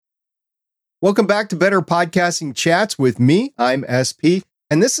Welcome back to Better Podcasting Chats with me. I'm SP,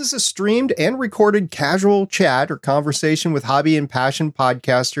 and this is a streamed and recorded casual chat or conversation with hobby and passion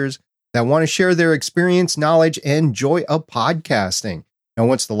podcasters that want to share their experience, knowledge, and joy of podcasting. Now,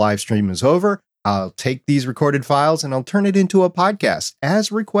 once the live stream is over, I'll take these recorded files and I'll turn it into a podcast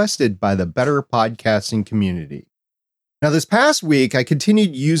as requested by the Better Podcasting community. Now, this past week, I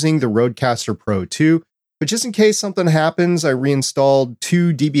continued using the Rodecaster Pro 2, but just in case something happens, I reinstalled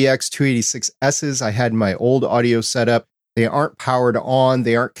two DBX286Ss I had in my old audio setup. They aren't powered on,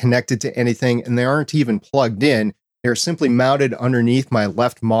 they aren't connected to anything, and they aren't even plugged in. They're simply mounted underneath my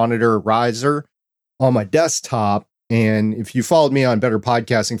left monitor riser on my desktop. And if you followed me on Better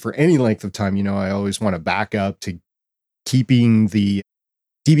Podcasting for any length of time, you know I always want to back up to keeping the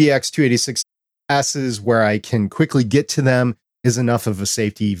DBX286Ss where I can quickly get to them is enough of a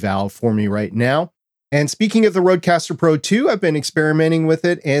safety valve for me right now. And speaking of the Rodecaster Pro 2, I've been experimenting with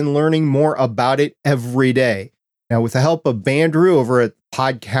it and learning more about it every day. Now, with the help of Bandrew over at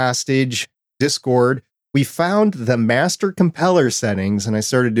Podcastage Discord, we found the master compeller settings, and I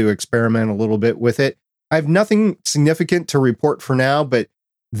started to experiment a little bit with it. I have nothing significant to report for now, but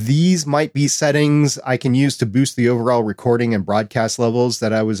these might be settings I can use to boost the overall recording and broadcast levels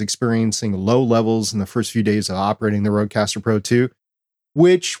that I was experiencing low levels in the first few days of operating the Rodecaster Pro 2.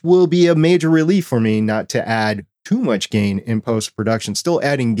 Which will be a major relief for me not to add too much gain in post-production. Still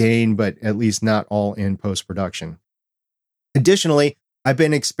adding gain, but at least not all in post-production. Additionally, I've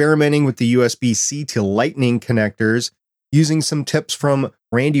been experimenting with the USB-C to Lightning connectors, using some tips from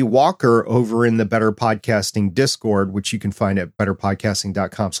Randy Walker over in the Better Podcasting Discord, which you can find at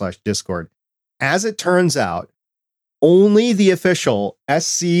betterpodcasting.com/Discord. As it turns out, only the official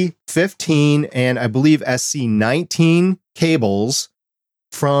SC15 and I believe SC19 cables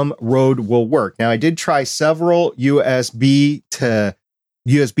from Rode will work. Now, I did try several USB-C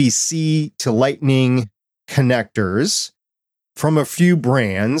to Lightning connectors from a few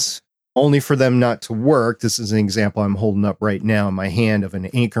brands, only for them not to work. This is an example I'm holding up right now in my hand of an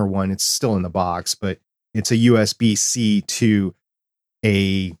Anchor one. It's still in the box, but it's a USB-C to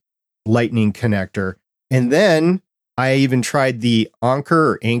a Lightning connector. And then I even tried the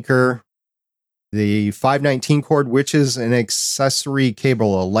Anchor, the 519 cord, which is an accessory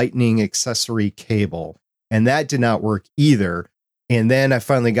cable, a Lightning accessory cable. And that did not work either. And then I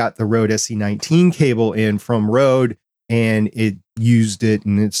finally got the Rode SC19 cable in from Rode, and it used it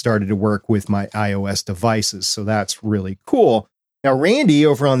and it started to work with my iOS devices. So that's really cool. Now, Randy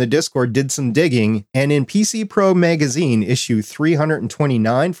over on the Discord did some digging, and in PC Pro Magazine, issue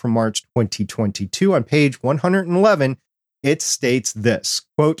 329 from March 2022, on page 111, it states this,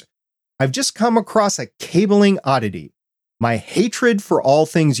 quote, "I've just come across a cabling oddity. My hatred for all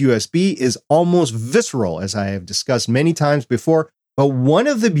things USB is almost visceral, as I have discussed many times before, but one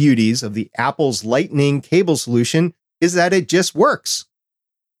of the beauties of the Apple's Lightning cable solution is that it just works.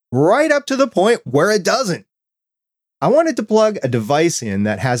 Right up to the point where it doesn't. I wanted to plug a device in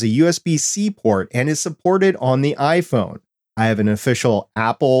that has a USB-C port and is supported on the iPhone. I have an official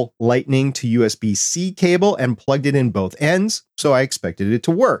Apple Lightning to USB-C cable and plugged it in both ends, so I expected it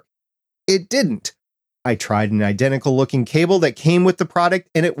to work. It didn't. I tried an identical looking cable that came with the product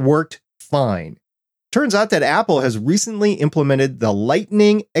and it worked fine. Turns out that Apple has recently implemented the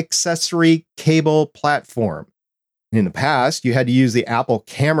Lightning accessory cable platform. In the past, you had to use the Apple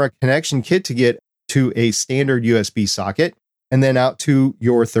camera connection kit to get to a standard USB socket and then out to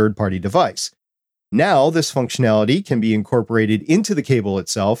your third-party device. Now, this functionality can be incorporated into the cable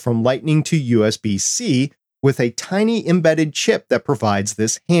itself from Lightning to USB-C with a tiny embedded chip that provides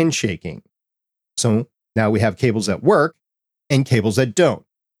this handshaking. So now we have cables that work and cables that don't.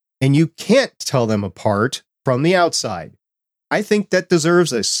 And you can't tell them apart from the outside. I think that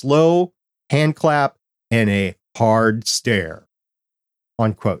deserves a slow hand clap and a hard stare.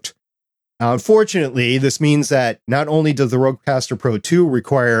 Unquote. Now, unfortunately, this means that not only does the Rodecaster Pro 2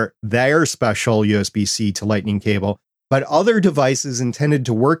 require their special USB-C to Lightning cable, but other devices intended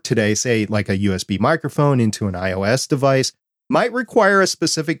to work today, say like a USB microphone into an iOS device, might require a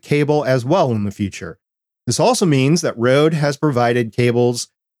specific cable as well in the future. This also means that Rode has provided cables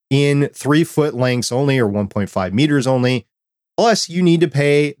in 3-foot lengths only or 1.5 meters only. Plus, you need to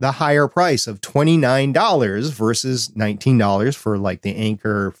pay the higher price of $29 versus $19 for like the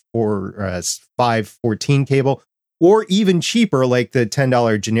Anchor or 514 cable, or even cheaper like the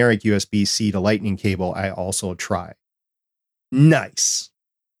 $10 generic USB-C to Lightning cable I also tried. Nice.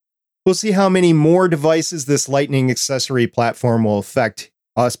 We'll see how many more devices this Lightning accessory platform will affect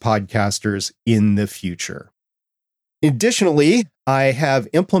us podcasters in the future. Additionally, I have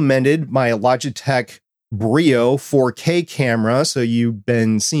implemented my Logitech Brio 4K camera. So you've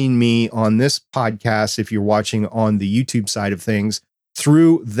been seeing me on this podcast, if you're watching on the YouTube side of things,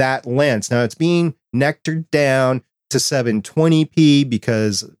 through that lens. Now it's being nectared down to 720p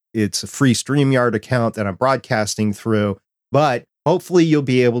because it's a free StreamYard account that I'm broadcasting through, but hopefully you'll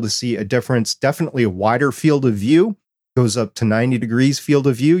be able to see a difference. Definitely a wider field of view, goes up to 90 degrees field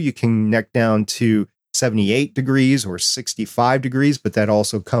of view. You can neck down to 78 degrees or 65 degrees, but that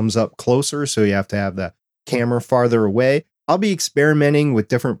also comes up closer. So you have to have the camera farther away. I'll be experimenting with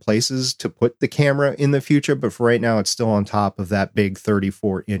different places to put the camera in the future, but for right now, it's still on top of that big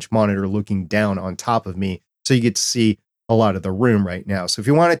 34-inch monitor looking down on top of me. So you get to see a lot of the room right now. So if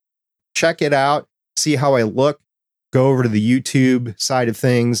you want to check it out, see how I look, go over to the YouTube side of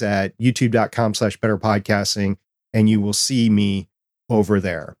things at youtube.com/betterpodcasting, and you will see me over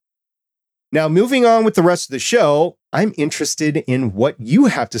there. Now, moving on with the rest of the show, I'm interested in what you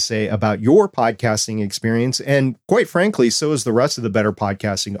have to say about your podcasting experience. And quite frankly, so is the rest of the Better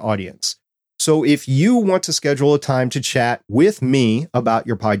Podcasting audience. So if you want to schedule a time to chat with me about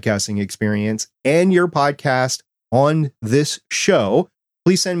your podcasting experience and your podcast on this show,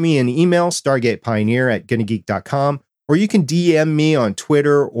 please send me an email, stargatepioneer@gonnageek.com, or you can DM me on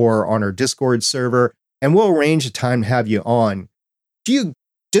Twitter or on our Discord server, and we'll arrange a time to have you on. Do you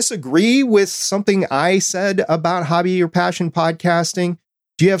disagree with something I said about hobby or passion podcasting?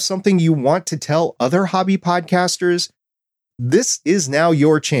 Do you have something you want to tell other hobby podcasters? This is now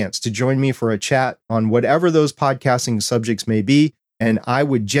your chance to join me for a chat on whatever those podcasting subjects may be, and I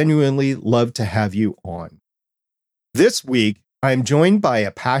would genuinely love to have you on. This week, I'm joined by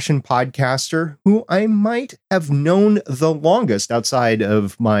a passion podcaster who I might have known the longest outside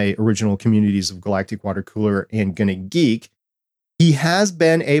of my original communities of Galactic Water Cooler and Gonna Geek. He has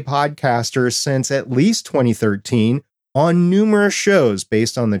been a podcaster since at least 2013 on numerous shows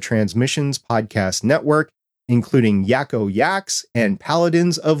based on the TransMissions podcast network, including Yakko Yaks and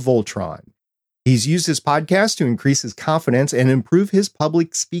Paladins of Voltron. He's used his podcast to increase his confidence and improve his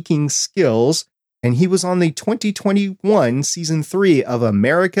public speaking skills, and he was on the 2021 Season 3 of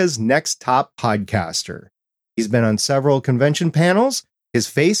America's Next Top Podcaster. He's been on several convention panels, his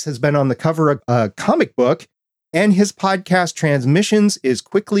face has been on the cover of a comic book, and his podcast TransMissions is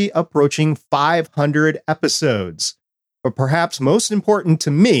quickly approaching 500 episodes. But perhaps most important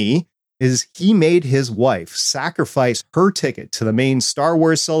to me is he made his wife sacrifice her ticket to the main Star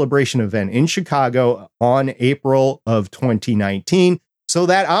Wars Celebration event in Chicago on April of 2019 so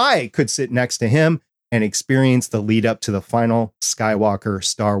that I could sit next to him and experience the lead up to the final Skywalker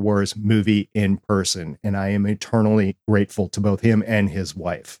Star Wars movie in person. And I am eternally grateful to both him and his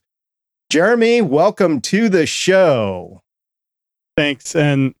wife. Jeremy, welcome to the show. Thanks.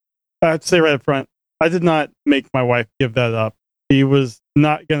 And I have to say right up front, I did not make my wife give that up. She was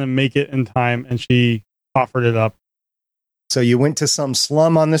not going to make it in time, and she offered it up. So you went to some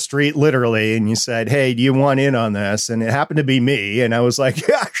slum on the street, literally, and you said, hey, do you want in on this? And it happened to be me. And I was like,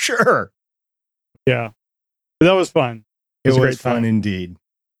 yeah, sure. Yeah. But that was fun. It was fun indeed.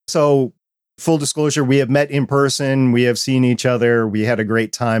 So full disclosure, we have met in person. We have seen each other. We had a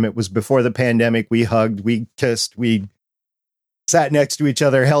great time. It was before the pandemic. We hugged, we kissed, we sat next to each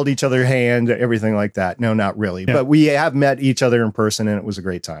other, held each other's hand, everything like that. No, not really. Yeah. But we have met each other in person, and it was a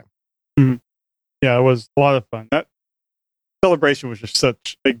great time. Mm-hmm. Yeah, it was a lot of fun. That celebration was just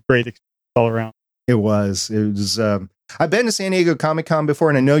such a great experience all around. It was. I've been to San Diego Comic-Con before,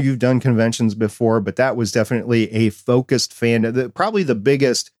 and I know you've done conventions before, but that was definitely a focused fandom. Probably the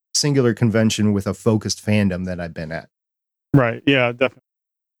biggest singular convention with a focused fandom that I've been at. Right. Yeah, definitely.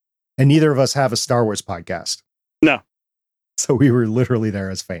 And neither of us have a Star Wars podcast. No. So we were literally there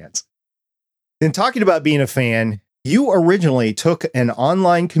as fans. And talking about being a fan, you originally took an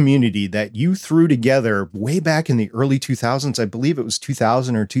online community that you threw together way back in the early 2000s. I believe it was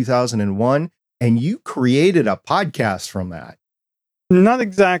 2000 or 2001. And you created a podcast from that. Not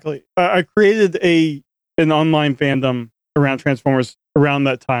exactly. I created an online fandom around Transformers around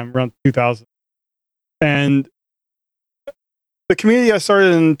that time, around 2000. And the community I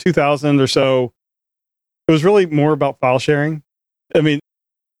started in 2000 or so, it was really more about file sharing. I mean,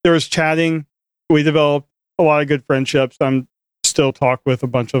 there was chatting. We developed a lot of good friendships. I'm still talk with a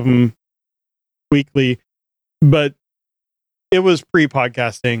bunch of them weekly, but it was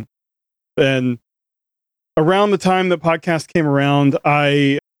pre-podcasting. And around the time that podcast came around,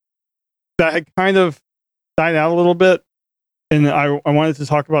 that had kind of died out a little bit. And I wanted to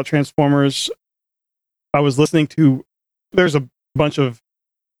talk about Transformers. I was listening to, there's a bunch of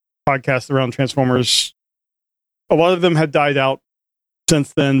podcasts around Transformers. A lot of them had died out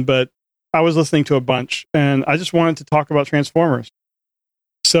since then, but I was listening to a bunch, and I just wanted to talk about Transformers.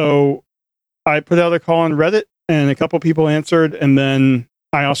 So I put out a call on Reddit, and a couple people answered. And then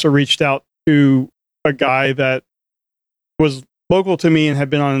I also reached out to a guy that was local to me and had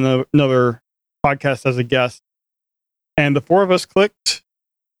been on another podcast as a guest. And the four of us clicked,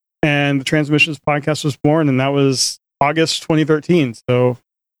 and the Transmissions podcast was born. And that was August 2013. So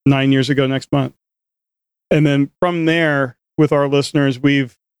 9 years ago next month. And then from there, with our listeners,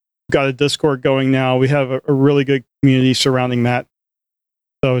 we've got a Discord going now. We have a really good community surrounding that.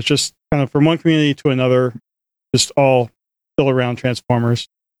 So it's just kind of from one community to another, just all still around Transformers.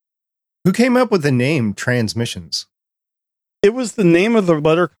 Who came up with the name Transmissions? It was the name of the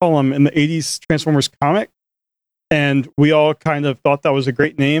letter column in the 80s Transformers comic. And we all kind of thought that was a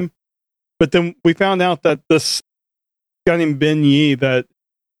great name. But then we found out that this guy named Ben Yee that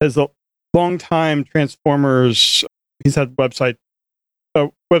is a long-time Transformers, he's had a website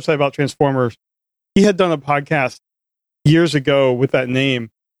about Transformers. He had done a podcast years ago with that name.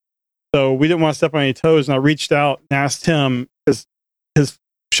 So we didn't want to step on any toes. And I reached out and asked him, because his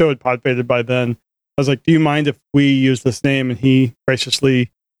show had pod faded by then. I was like, do you mind if we use this name? And he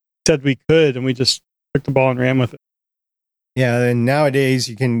graciously said we could. And we just took the ball and ran with it. Yeah, and nowadays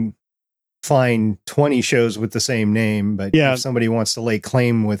you can find 20 shows with the same name, but if somebody wants to lay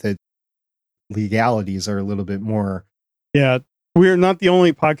claim with it, legalities are a little bit more. Yeah, we're not the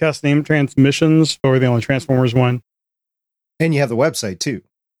only podcast named Transmissions, but we're the only Transformers one. And you have the website too.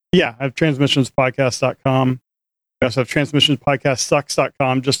 Yeah, I have transmissionspodcast.com. I also have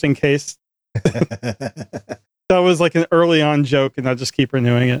transmissionspodcastsucks.com, just in case. That was like an early on joke, and I just keep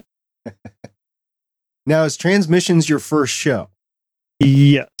renewing it. Now, is Transmissions your first show?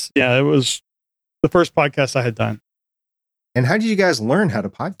 Yes. Yeah, it was the first podcast I had done. And how did you guys learn how to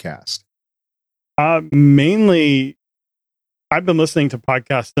podcast? Mainly, I've been listening to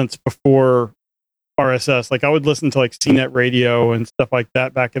podcasts since before RSS. Like I would listen to like CNET radio and stuff like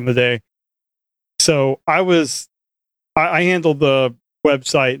that back in the day. So I handled the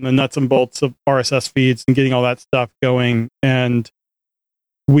website and the nuts and bolts of RSS feeds and getting all that stuff going. And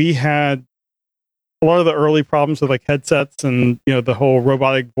we had a lot of the early problems with like headsets and, the whole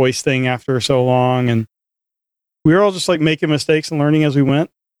robotic voice thing after so long. And we were all just like making mistakes and learning as we went.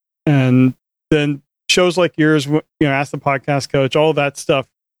 And then shows like yours, Ask the Podcast Coach, all that stuff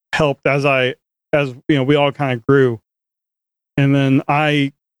helped as we all kind of grew. And then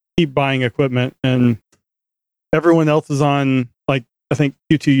I keep buying equipment, and everyone else is on like, I think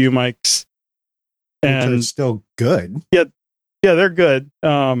Q2U mics. And it's still good. Yeah, they're good.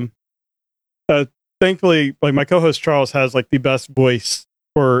 Thankfully, like my co-host Charles has like the best voice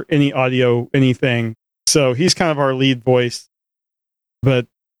for any audio, anything. So he's kind of our lead voice. But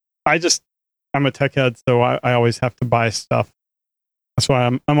I'm a tech head, so I always have to buy stuff. That's why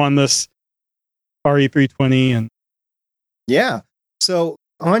I'm on this RE320 and yeah. So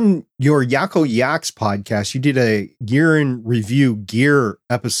on your Yakko Yaks podcast, you did a year in review gear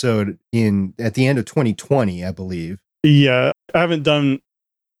episode at the end of 2020, I believe. Yeah, I haven't done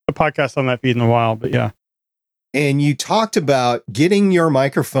a podcast on that feed in a while, but yeah. And you talked about getting your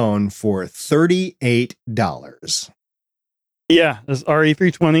microphone for $38. Yeah, this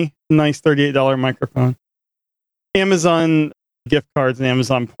RE320, nice $38 microphone. Amazon gift cards and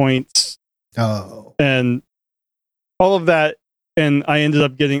Amazon points. Oh. And all of that. And I ended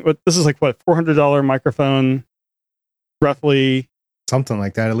up getting, this is like $400 microphone, roughly. Something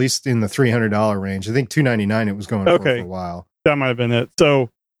like that, at least in the $300 range. I think $299 it was going for a while. That might have been it. So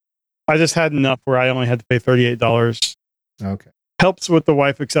I just had enough where I only had to pay $38. Okay. Helps with the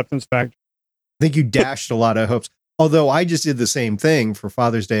wife acceptance factor. I think you dashed a lot of hopes. Although I just did the same thing for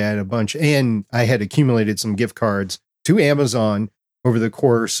Father's Day. I had a bunch, and I had accumulated some gift cards to Amazon over the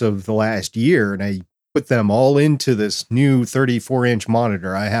course of the last year, and I put them all into this new 34-inch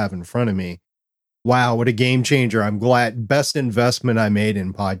monitor I have in front of me. Wow, what a game changer. I'm glad. Best investment I made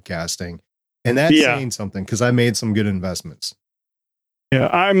in podcasting. And that's saying something, because I made some good investments. Yeah,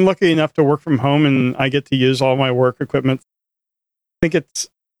 I'm lucky enough to work from home, and I get to use all my work equipment. I think it's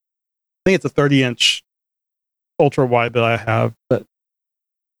a 30-inch ultra wide that I have. But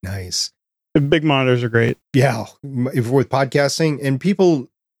nice. The big monitors are great. Yeah, with podcasting, and people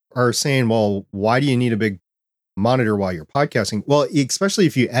are saying, well, why do you need a big monitor while you're podcasting? Well, especially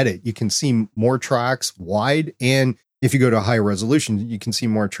if you edit, you can see more tracks wide, and if you go to high resolution, you can see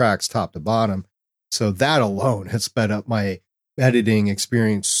more tracks top to bottom. So that alone has sped up my editing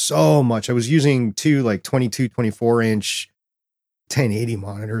experience so much. I was using two like 22, 24-inch 1080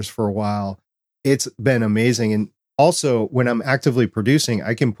 monitors for a while. It's been amazing. And also, when I'm actively producing,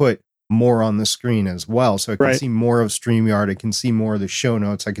 I can put more on the screen as well. So I can see more of StreamYard. I can see more of the show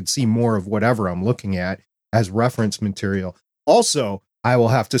notes. I can see more of whatever I'm looking at as reference material. Also, I will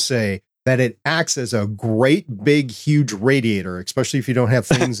have to say, that it acts as a great, big, huge radiator, especially if you don't have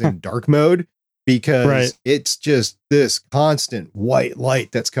things in dark mode, because it's just this constant white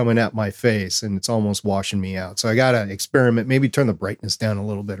light that's coming at my face and it's almost washing me out. So I got to experiment, maybe turn the brightness down a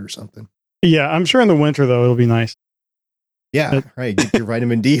little bit or something. Yeah, I'm sure in the winter, though, it'll be nice. Yeah, right. Get your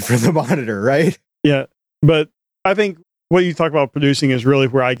vitamin D for the monitor, right? Yeah, but I think what you talk about producing is really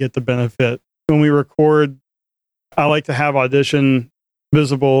where I get the benefit. When we record, I like to have Audition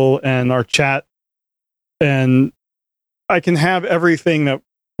visible and our chat, and I can have everything that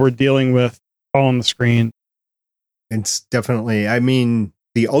we're dealing with all on the screen. It's definitely, I mean,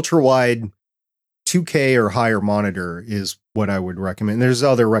 the ultra wide 2K or higher monitor is what I would recommend. There's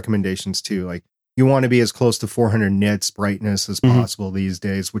other recommendations too. Like you want to be as close to 400 nits brightness as possible these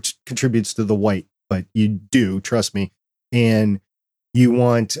days, which contributes to the white, but you do, trust me. And you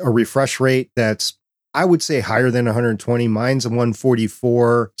want a refresh rate that's, I would say, higher than 120. Mine's a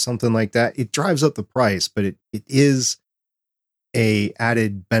 144, something like that. It drives up the price, but it is a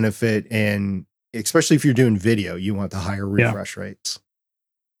added benefit. And especially if you're doing video, you want the higher refresh rates.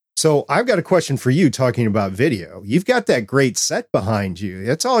 So I've got a question for you talking about video. You've got that great set behind you.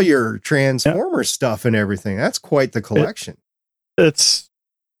 That's all your Transformer stuff and everything. That's quite the collection. It's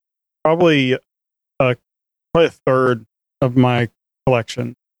probably a third of my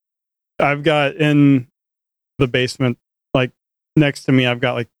collection. I've got in the basement, like next to me, I've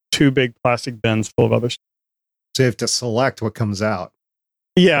got like 2 big plastic bins full of other stuff. So you have to select what comes out.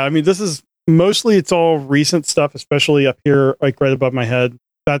 Yeah, I mean, this is mostly, it's all recent stuff, especially up here, like right above my head.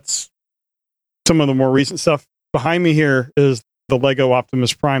 That's some of the more recent stuff. Behind me here is the Lego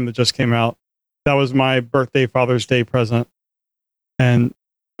Optimus Prime that just came out. That was my birthday, Father's Day present. And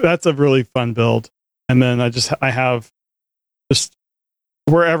that's a really fun build. And then I have just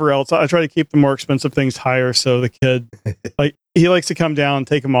wherever else, I try to keep the more expensive things higher. So the kid, like, he likes to come down,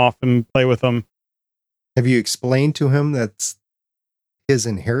 take them off and play with them. Have you explained to him that's his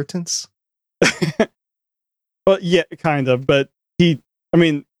inheritance? Well, yeah, kind of. But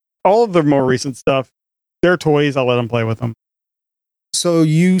all of the more recent stuff, they're toys. I'll let him play with them. So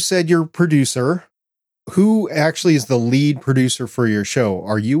you said you're producer. Who actually is the lead producer for your show?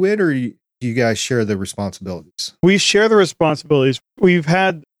 Are you it, or do you guys share the responsibilities? We share the responsibilities. We've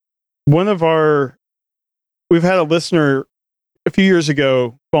had a listener a few years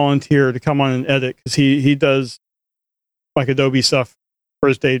ago volunteer to come on and edit because he does like Adobe stuff for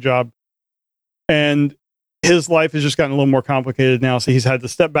his day job. And his life has just gotten a little more complicated now, so he's had to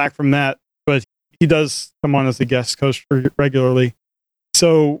step back from that, but he does come on as a guest host regularly.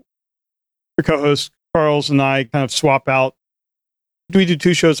 So the co-host, Carl's, and I kind of swap out. We do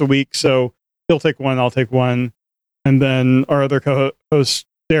 2 shows a week, so he'll take one, I'll take one. And then our other co-host,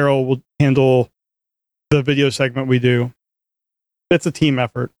 Daryl, will handle the video segment we do. It's a team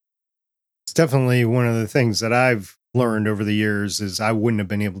effort. It's definitely one of the things that I've learned over the years is I wouldn't have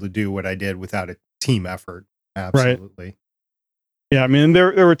been able to do what I did without a team effort. Absolutely. Right. Yeah, I mean,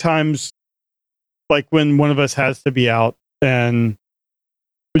 there were times like when one of us has to be out, and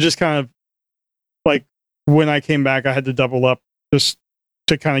we just kind of like when I came back, I had to double up just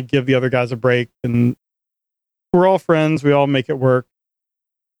to kind of give the other guys a break. And we're all friends. We all make it work.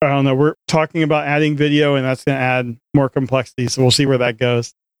 I don't know. We're talking about adding video, and that's going to add more complexity. So we'll see where that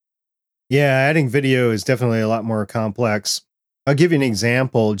goes. Yeah, adding video is definitely a lot more complex. I'll give you an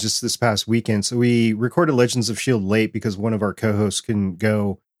example just this past weekend. So we recorded Legends of S.H.I.E.L.D. late because one of our co-hosts couldn't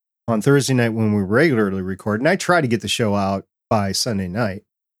go on Thursday night when we regularly record. And I try to get the show out by Sunday night.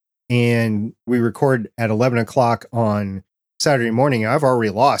 And we record at 11 o'clock on Saturday morning. I've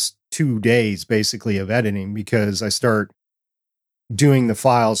already lost 2 days basically of editing because I start doing the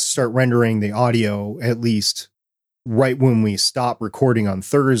files, start rendering the audio at least right when we stop recording on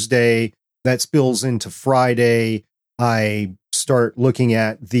Thursday. That spills into Friday. I start looking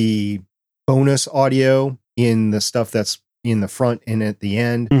at the bonus audio in the stuff that's in the front and at the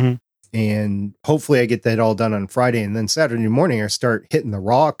end. Mm-hmm. And hopefully I get that all done on Friday. And then Saturday morning, I start hitting the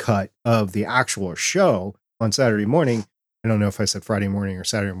raw cut of the actual show on Saturday morning. I don't know if I said Friday morning or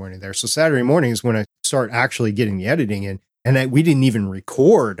Saturday morning there. So Saturday morning is when I start actually getting the editing in. And we didn't even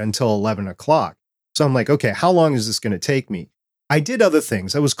record until 11 o'clock. So I'm like, okay, how long is this going to take me? I did other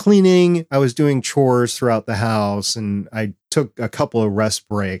things. I was cleaning, I was doing chores throughout the house, and I took a couple of rest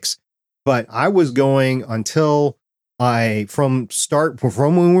breaks. But I was going until from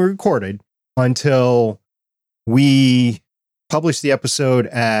when we recorded until we published the episode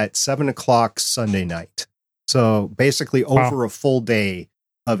at 7 o'clock Sunday night. So basically over a full day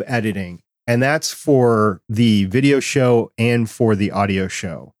of editing. And that's for the video show and for the audio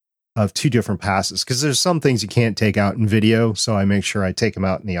show of 2 different passes. Because there's some things you can't take out in video. So I make sure I take them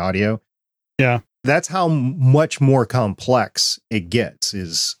out in the audio. Yeah. That's how much more complex it gets,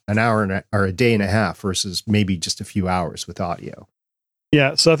 is an hour or a day and a half versus maybe just a few hours with audio.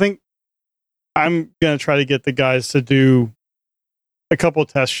 Yeah. So I think I'm going to try to get the guys to do a couple of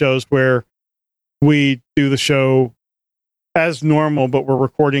test shows where we do the show as normal, but we're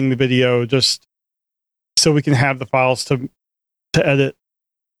recording the video just so we can have the files to edit,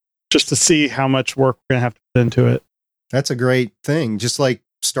 just to see how much work we're going to have to put into it. That's a great thing. Just like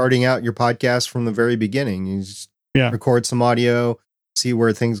starting out your podcast from the very beginning. You just record some audio, see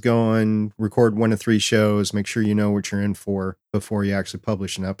where things going, record 1 to 3 shows, make sure you know what you're in for before you actually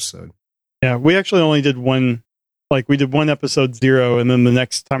publish an episode. Yeah, we actually only did one, like we did one episode 0, and then the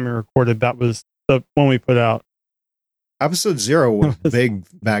next time we recorded, that was the one we put out. Episode 0 was big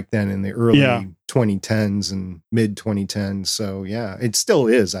back then in the early 2010s and mid 2010s. So yeah, it still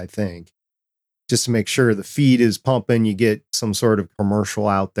is, I think. Just to make sure the feed is pumping, you get some sort of commercial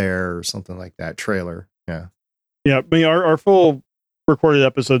out there or something like that, trailer. Yeah. Yeah, I mean, our full recorded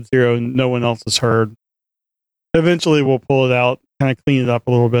episode 0, no one else has heard. Eventually we'll pull it out, kind of clean it up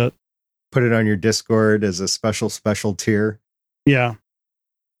a little bit. Put it on your Discord as a special tier. Yeah.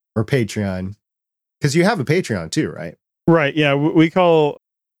 Or Patreon. Because you have a Patreon too, right? Right, yeah. We call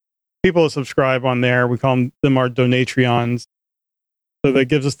people who subscribe on there, we call them our Donatreons. So that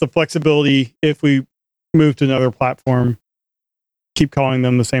gives us the flexibility if we move to another platform, keep calling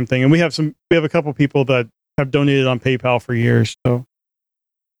them the same thing. And we have a couple people that have donated on PayPal for years. So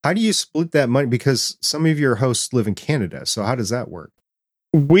how do you split that money? Because some of your hosts live in Canada. So how does that work?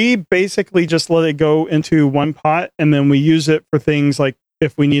 We basically just let it go into one pot, and then we use it for things like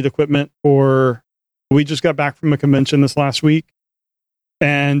if we need equipment, or we just got back from a convention this last week,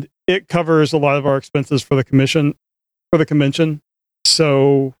 and it covers a lot of our expenses for the convention.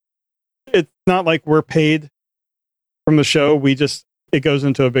 So it's not like we're paid from the show. It goes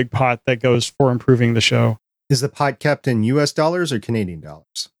into a big pot that goes for improving the show. Is the pot kept in US dollars or Canadian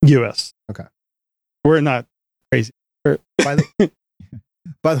dollars? US. Okay. We're not crazy.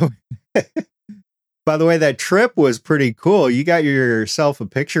 By the way, that trip was pretty cool. You got yourself a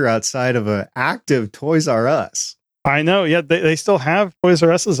picture outside of an active Toys R Us. I know. Yeah, they still have Toys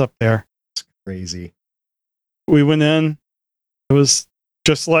R Us's up there. It's crazy. We went in. It was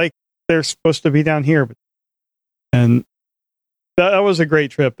just like they're supposed to be down here. And that was a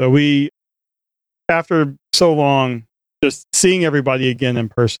great trip. Though after so long, just seeing everybody again in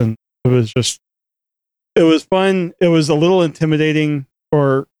person, it was fun. It was a little intimidating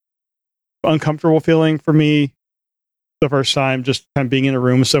or uncomfortable feeling for me the first time, just kind of being in a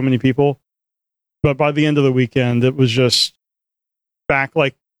room with so many people. But by the end of the weekend, it was just back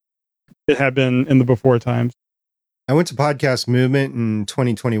like it had been in the before times. I went to Podcast Movement in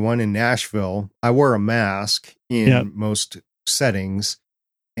 2021 in Nashville. I wore a mask in most settings,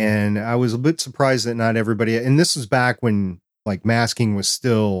 and I was a bit surprised that not everybody, and this was back when like masking was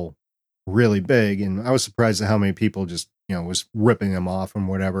still really big, and I was surprised at how many people just, was ripping them off and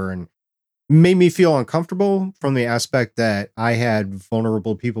whatever, and made me feel uncomfortable from the aspect that I had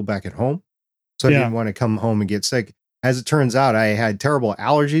vulnerable people back at home. So I didn't want to come home and get sick. As it turns out, I had terrible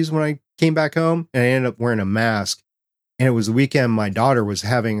allergies when I came back home, and I ended up wearing a mask. And it was the weekend my daughter was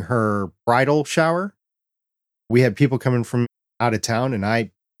having her bridal shower. We had people coming from out of town, and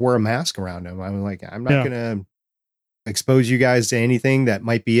I wore a mask around them. I was like, I'm not going to expose you guys to anything. That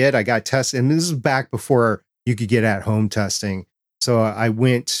might be it. I got tested. And this is back before you could get at home testing. So I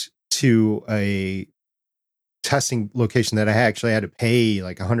went to a testing location that I actually had to pay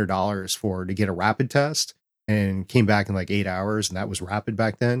like $100 for to get a rapid test, and came back in like 8 hours. And that was rapid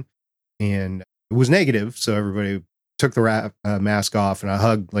back then. And it was negative. So everybody took the mask off, and I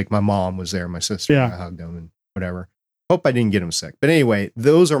hugged, like my mom was there, my sister, and I hugged them and whatever. Hope I didn't get them sick. But anyway,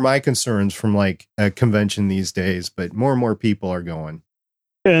 those are my concerns from like a convention these days, but more and more people are going.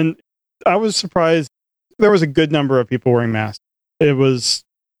 And I was surprised. There was a good number of people wearing masks. It was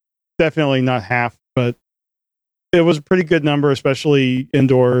definitely not half, but it was a pretty good number, especially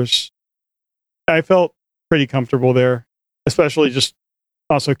indoors. I felt pretty comfortable there, especially just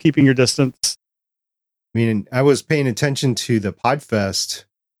also keeping your distance. I mean, I was paying attention to the Podfest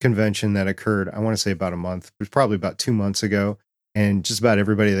convention that occurred, I want to say about a month. It was probably about 2 months ago. And just about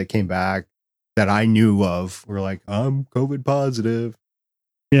everybody that came back that I knew of were like, I'm COVID positive.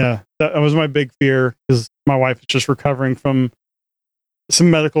 Yeah, that was my big fear, because my wife is just recovering from some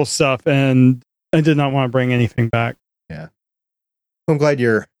medical stuff, and I did not want to bring anything back. Yeah. I'm glad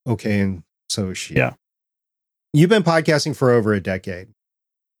you're okay, and so is she. Yeah. You've been podcasting for over a decade.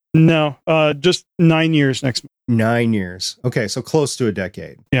 No, just 9 years next month. 9 years. Okay, so close to a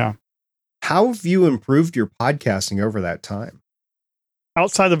decade. Yeah. How have you improved your podcasting over that time?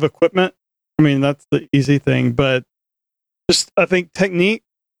 Outside of equipment, I mean, that's the easy thing, but just, I think technique,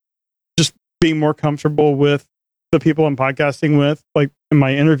 just being more comfortable with the people I'm podcasting with, like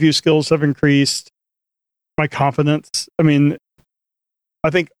my interview skills have increased, my confidence. I mean, I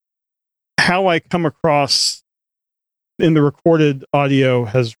think how I come across in the recorded audio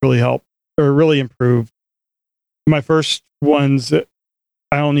has really helped or really improved. My first ones, I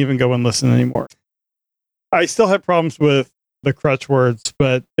don't even go and listen anymore. I still have problems with the crutch words,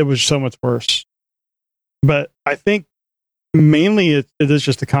 but it was so much worse. But I think mainly it is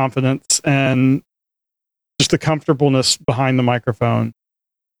just the confidence and just the comfortableness behind the microphone.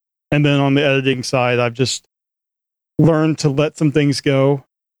 And then on the editing side, I've just learned to let some things go.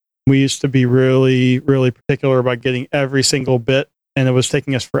 We used to be really, really particular about getting every single bit, and it was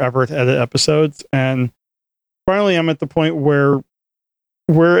taking us forever to edit episodes. And finally, I'm at the point where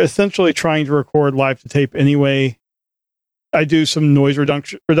we're essentially trying to record live to tape anyway. I do some noise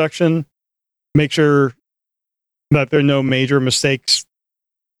reduction, make sure that there are no major mistakes.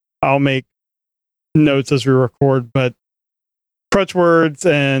 I'll make notes as we record, but crutch words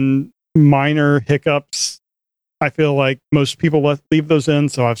and minor hiccups, I feel like most people leave those in,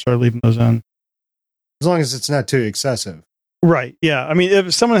 so I've started leaving those in. As long as it's not too excessive. Right, yeah. I mean,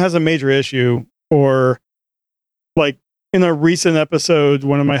 if someone has a major issue, or like in a recent episode,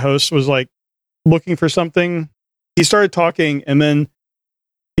 one of my hosts was like looking for something. He started talking and then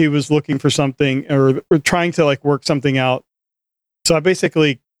he was looking for something or trying to like work something out. So I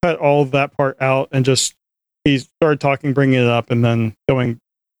basically cut all of that part out and just, he started talking, bringing it up, and then going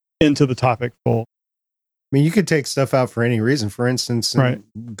into the topic full. I mean, you could take stuff out for any reason. For instance, right.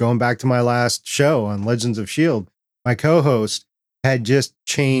 Going back to my last show on Legends of S.H.I.E.L.D., my co-host had just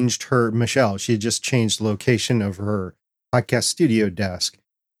changed Michelle, she had just changed the location of her podcast studio desk.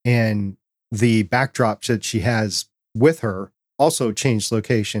 And the backdrop that she has with her also changed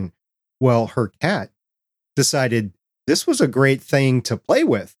location. Well, her cat decided this was a great thing to play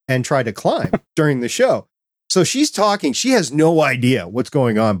with and try to climb during the show. So she's talking. She has no idea what's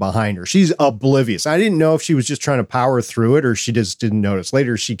going on behind her. She's oblivious. I didn't know if she was just trying to power through it or she just didn't notice.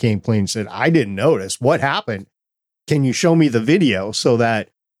 Later, she came clean and said, I didn't notice. What happened? Can you show me the video so that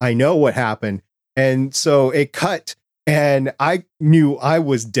I know what happened? And so it cut, and I knew I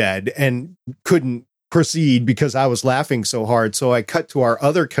was dead and couldn't proceed because I was laughing so hard. So I cut to our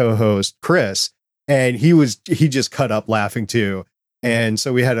other co-host, Chris, and he just cut up laughing too. And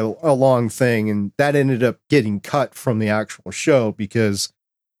so we had a long thing, and that ended up getting cut from the actual show because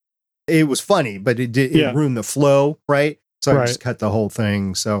it was funny, but it ruined the flow, right? So I just cut the whole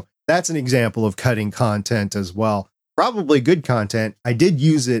thing. So that's an example of cutting content as well. Probably good content. I did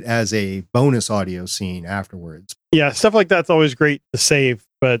use it as a bonus audio scene afterwards. Yeah, stuff like that's always great to save,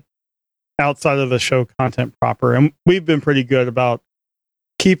 but outside of the show content proper. And we've been pretty good about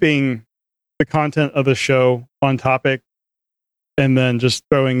keeping the content of the show on topic, and then just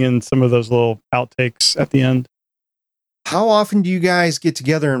throwing in some of those little outtakes at the end. How often do you guys get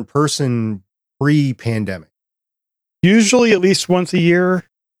together in person pre-pandemic? Usually at least once a year,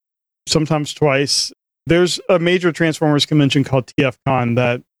 sometimes twice. There's a major Transformers convention called TFCon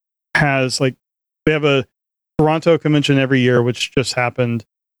that has they have a Toronto convention every year, which just happened.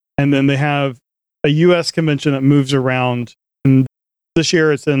 And then they have a US convention that moves around. And this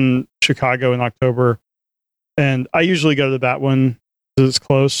year it's in Chicago in October. And I usually go to that one because it's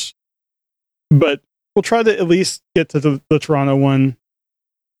close. But we'll try to at least get to the Toronto one.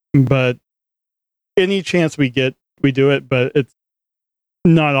 But any chance we get, we do it. But it's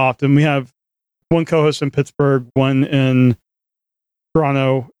not often. We have one co-host in Pittsburgh, one in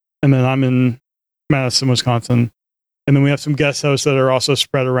Toronto, and then I'm in Madison, Wisconsin. And then we have some guest hosts that are also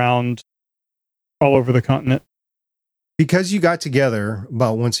spread around all over the continent. Because you got together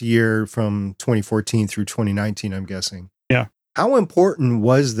about once a year from 2014 through 2019, I'm guessing. Yeah. How important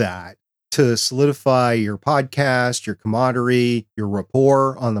was that to solidify your podcast, your camaraderie, your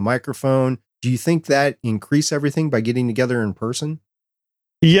rapport on the microphone? Do you think that increased everything by getting together in person?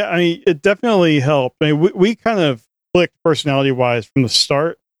 Yeah, I mean, it definitely helped. I mean, we kind of clicked personality-wise from the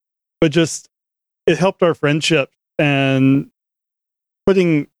start, but just it helped our friendship, and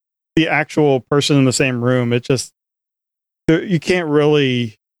putting the actual person in the same room, it just, you can't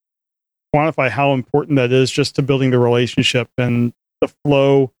really quantify how important that is just to building the relationship and the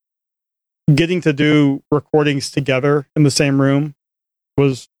flow. Getting to do recordings together in the same room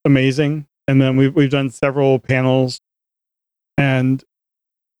was amazing. And then we've done several panels, and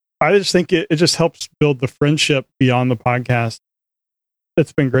I just think it just helps build the friendship beyond the podcast.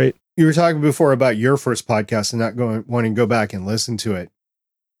 It's been great. You were talking before about your first podcast and not wanting to go back and listen to it.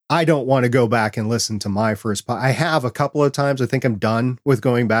 I don't want to go back and listen to my first I have a couple of times. I think I'm done with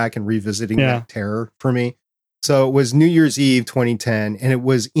going back and revisiting that terror for me. So it was New Year's Eve 2010, and it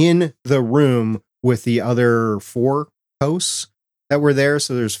was in the room with the other 4 hosts that were there.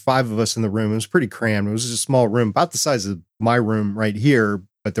 So there's 5 of us in the room. It was pretty crammed. It was just a small room, about the size of my room right here,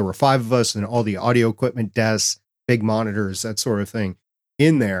 but there were 5 of us and all the audio equipment, desks, big monitors, that sort of thing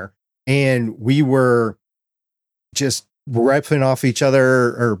in there. And we were just ripping off each other,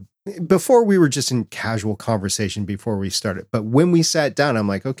 or before we were just in casual conversation before we started. But when we sat down, I'm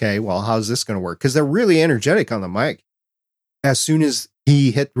like, okay, well, how's this going to work? Because they're really energetic on the mic. As soon as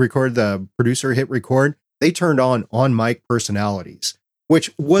he hit record, the producer hit record, they turned on mic personalities,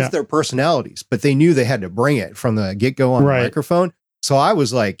 which was their personalities, but they knew they had to bring it from the get-go on the microphone. So I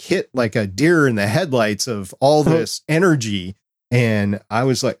was like hit like a deer in the headlights of all this energy. And I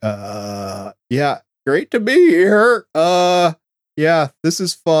was like, yeah, great to be here. Yeah, this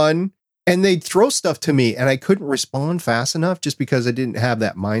is fun. And they'd throw stuff to me and I couldn't respond fast enough just because I didn't have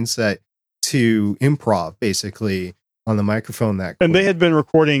that mindset to improv basically on the microphone that quick. And they had been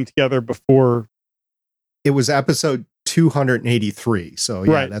recording together before. It was episode 283. So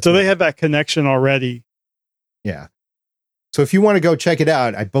yeah, right. So they had that connection already. Yeah. So if you want to go check it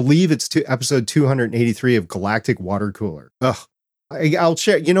out, I believe it's episode 283 of Galactic Water Cooler. Ugh. I'll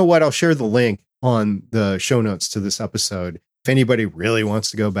share, you know what? I'll share the link on the show notes to this episode. If anybody really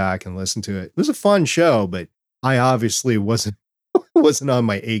wants to go back and listen to it. It was a fun show, but I obviously wasn't on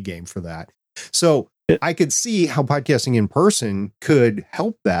my A game for that. So I could see how podcasting in person could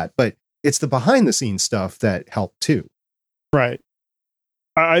help that, but it's the behind the scenes stuff that helped too. Right.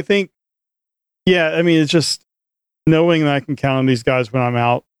 I think, yeah, I mean, it's just knowing that I can count on these guys when I'm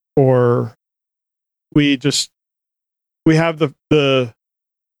out, or we have the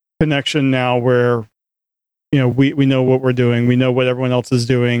connection now where, you know, we know what we're doing. We know what everyone else is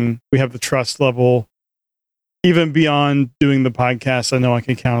doing. We have the trust level. Even beyond doing the podcast, I know I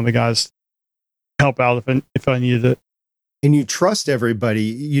can count on the guys to help out if I needed it. And you trust everybody.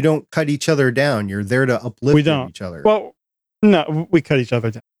 You don't cut each other down. You're there to uplift each other. Well, no, we cut each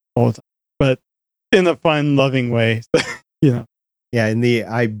other down all the time, but in a fun, loving way. You know. Yeah,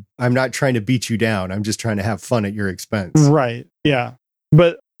 I'm not trying to beat you down. I'm just trying to have fun at your expense. Right. Yeah.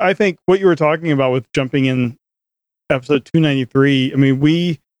 But I think what you were talking about with jumping in episode 293, I mean,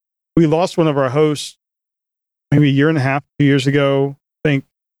 we lost one of our hosts maybe a year and a half, 2 years ago. I think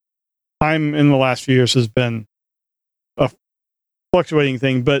time in the last few years has been a fluctuating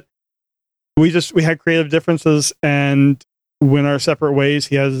thing, but we had creative differences and went our separate ways.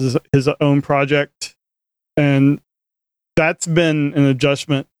 He has his own project, and that's been an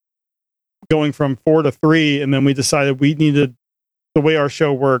adjustment going from 4 to 3. And then we decided we needed, the way our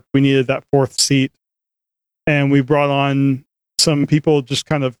show worked, we needed that 4th seat. And we brought on some people just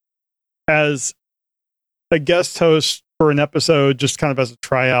kind of as a guest host for an episode, just kind of as a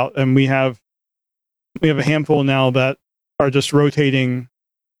tryout. And we have a handful now that are just rotating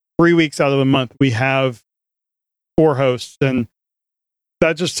 3 weeks out of the month. We have 4 hosts, and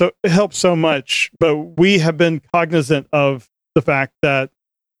that just it helps so much. But we have been cognizant of the fact that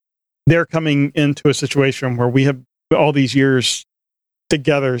they're coming into a situation where we have all these years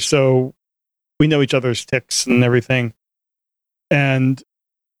together, so we know each other's tics and everything. And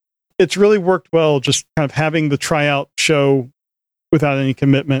it's really worked well, just kind of having the tryout show without any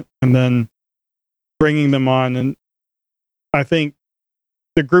commitment and then bringing them on. And I think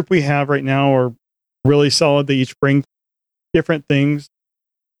the group we have right now are really solid. They each bring different things.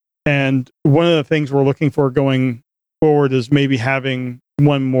 And one of the things we're looking for going forward is maybe having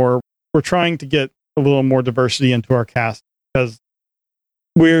one more. We're trying to get a little more diversity into our cast, because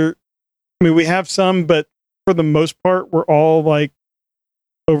we have some, but for the most part, we're all like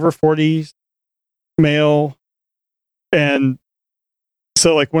over 40s, male. And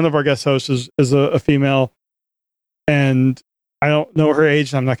so like one of our guest hosts is a female, and I don't know her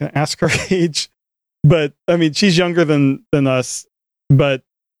age, and I'm not going to ask her age, but I mean, she's younger than us, but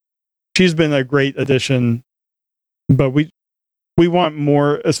she's been a great addition. But we want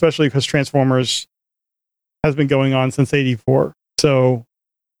more, especially because Transformers has been going on since 84. So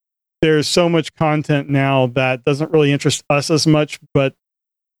there's so much content now that doesn't really interest us as much, but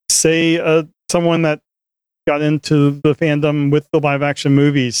say someone that got into the fandom with the live action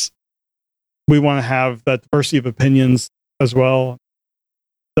movies, we want to have that diversity of opinions as well.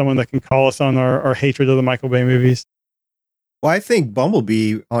 Someone that can call us on our hatred of the Michael Bay movies. Well, I think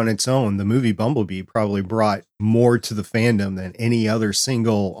Bumblebee on its own, the movie Bumblebee, probably brought more to the fandom than any other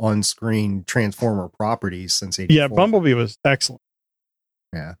single on-screen Transformer property since 84. Yeah, Bumblebee was excellent.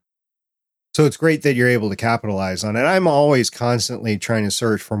 Yeah. So it's great that you're able to capitalize on it. I'm always constantly trying to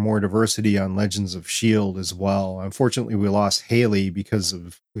search for more diversity on Legends of S.H.I.E.L.D. as well. Unfortunately, we lost Haley because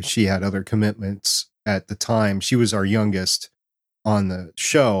she had other commitments at the time. She was our youngest on the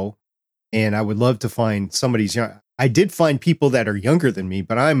show, and I would love to find somebody's young. I did find people that are younger than me,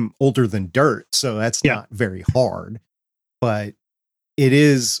 but I'm older than dirt, so that's not very hard. But it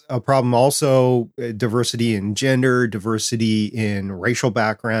is a problem. Also, diversity in gender, diversity in racial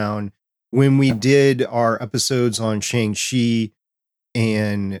background. When we did our episodes on Shang-Chi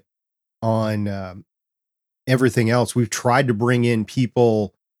and on everything else, we've tried to bring in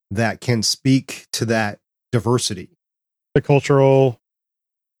people that can speak to that diversity. The cultural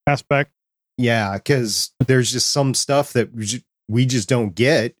aspect. Yeah, because there's just some stuff that we just don't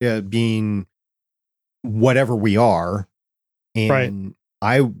get being whatever we are. And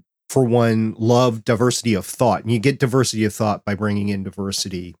I, for one, love diversity of thought. And you get diversity of thought by bringing in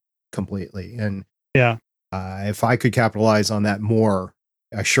diversity completely. And if I could capitalize on that more,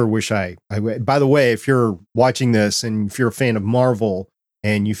 I sure wish I by the way, if you're watching this and if you're a fan of Marvel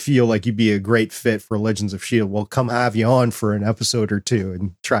and you feel like you'd be a great fit for Legends of S.H.I.E.L.D., we'll come have you on for an episode or two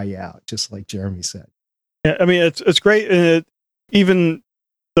and try you out, just like Jeremy said. Yeah, I mean, it's great. And even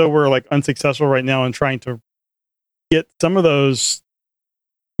though we're like unsuccessful right now in trying to get some of those,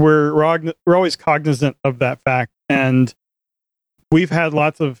 we're always cognizant of that fact. And we've had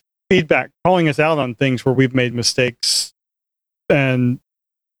lots of feedback calling us out on things where we've made mistakes, and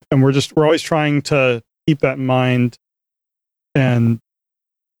we're always trying to keep that in mind and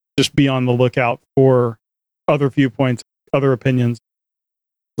just be on the lookout for other viewpoints, other opinions.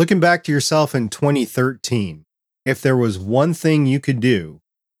 Looking back to yourself in 2013, if there was one thing you could do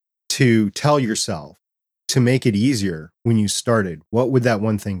to tell yourself to make it easier when you started, what would that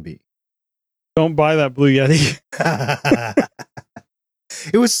one thing be? Don't buy that Blue Yeti.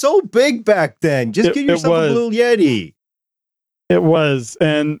 It was so big back then. Just get yourself a Blue Yeti. It was.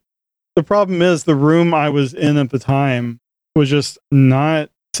 And the problem is the room I was in at the time was just not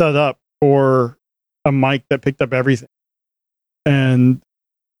set up for a mic that picked up everything. And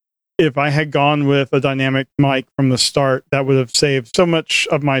if I had gone with a dynamic mic from the start, that would have saved so much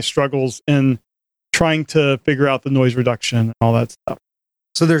of my struggles in trying to figure out the noise reduction and all that stuff.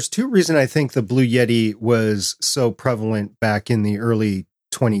 So there's two reasons I think the Blue Yeti was so prevalent back in the early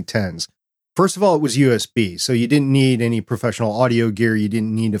 2010s. First of all, it was USB, so you didn't need any professional audio gear. You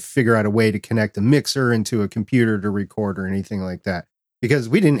didn't need to figure out a way to connect a mixer into a computer to record or anything like that, because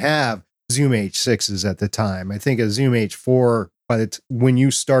we didn't have Zoom H6s at the time. I think a Zoom H4 when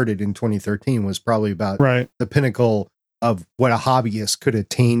you started in 2013 was probably about the pinnacle of what a hobbyist could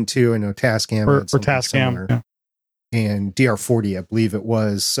attain to. I know Tascam or Tascam, and DR40, I believe it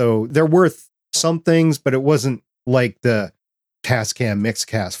was. So there were some things, but it wasn't like the Tascam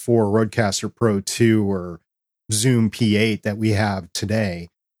Mixcast 4, Rodecaster Pro 2, or Zoom P8 that we have today.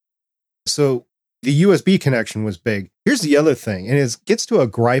 So the USB connection was big. Here's the other thing, and it gets to a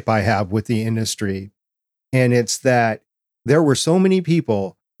gripe I have with the industry, and it's that there were so many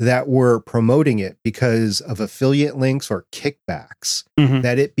people that were promoting it because of affiliate links or kickbacks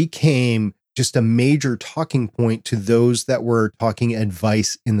that it became just a major talking point to those that were talking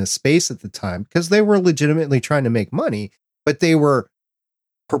advice in the space at the time, because they were legitimately trying to make money, but they were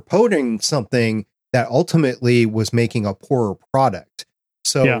promoting something that ultimately was making a poorer product.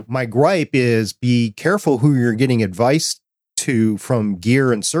 So my gripe is be careful who you're getting advice to from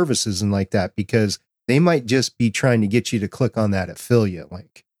gear and services and like that, because they might just be trying to get you to click on that affiliate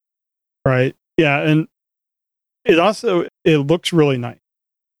link. Right. Yeah. And it looks really nice.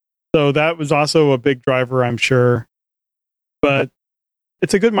 So that was also a big driver, I'm sure. But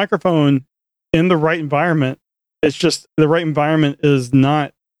it's a good microphone in the right environment. It's just the right environment is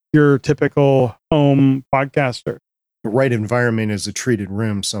not your typical home podcaster. The right environment is a treated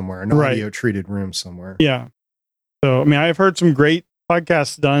room somewhere, an audio treated room somewhere. Yeah. So, I mean, I've heard some great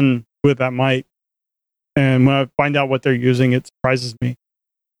podcasts done with that mic. And when I find out what they're using, it surprises me.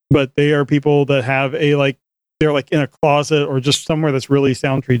 But they are people that have they're like in a closet or just somewhere that's really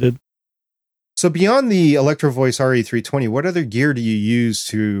sound treated. So beyond the Electro Voice RE320, what other gear do you use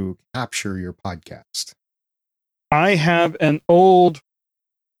to capture your podcast? I have an old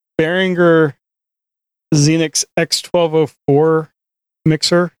Behringer Xenix X1204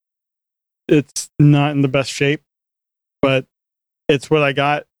 mixer. It's not in the best shape, but it's what I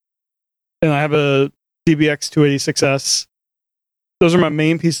got. And I have a DBX 286S. Those are my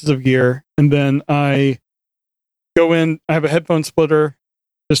main pieces of gear. And then I go in, I have a headphone splitter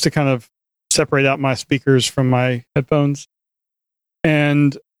just to kind of separate out my speakers from my headphones.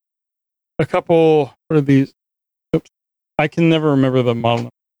 And a couple, what are these? Oops. I can never remember the model.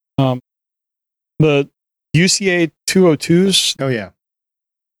 The UCA 202s. Oh, yeah.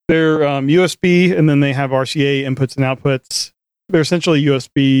 They're USB, and then they have RCA inputs and outputs. They're essentially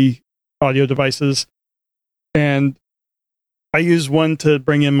USB audio devices. And I use one to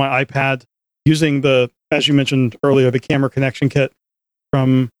bring in my iPad using as you mentioned earlier, the camera connection kit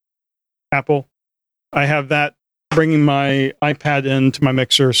from Apple. I have that bringing my iPad into my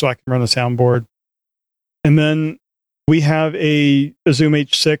mixer so I can run a soundboard. And then we have a Zoom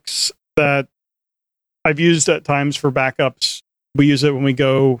H6 that I've used at times for backups. We use it when we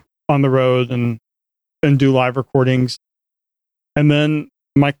go on the road and do live recordings. And then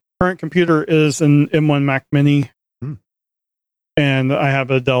my current computer is an M1 Mac Mini. And I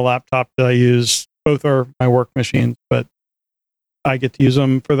have a Dell laptop that I use. Both are my work machines, but I get to use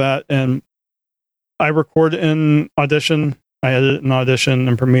them for that. And I record in Audition. I edit in Audition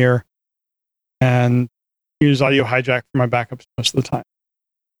and Premiere. And use Audio Hijack for my backups most of the time.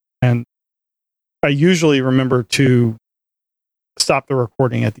 And I usually remember to stop the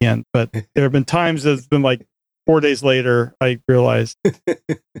recording at the end, but there have been times that it's been like 4 days later, I realized.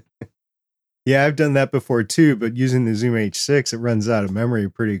 Yeah, I've done that before too, but using the Zoom H6, it runs out of memory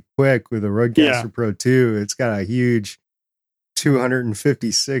pretty quick with the Rodecaster Pro 2. It's got a huge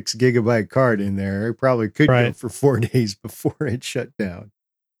 256 gigabyte card in there. It probably could go for 4 days before it shut down.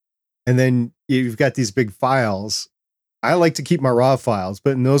 And then you've got these big files. I like to keep my raw files,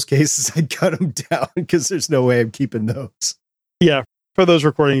 but in those cases, I'd cut them down because there's no way I'm keeping those. Yeah, for those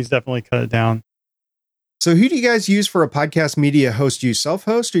recordings, definitely cut it down. So who do you guys use for a podcast media host? Do you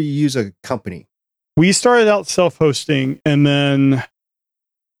self-host or you use a company? We started out self-hosting, and then I can't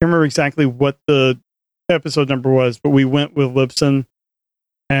remember exactly what the episode number was, but we went with Libsyn,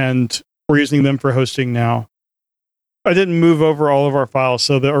 and we're using them for hosting now. I didn't move over all of our files,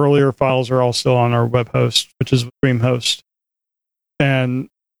 so the earlier files are all still on our web host, which is DreamHost. And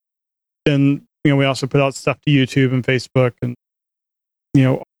then, we also put out stuff to YouTube and Facebook and,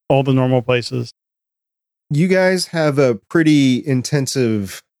 all the normal places. You guys have a pretty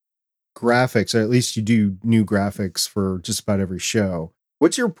intensive graphics, or at least you do new graphics for just about every show.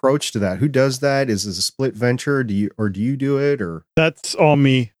 What's your approach to that? Who does that? Is it a split venture? Do you do it? Or that's all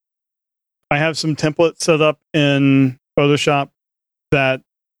me. I have some templates set up in Photoshop that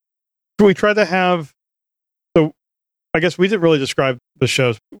we try to have. So I guess we didn't really describe the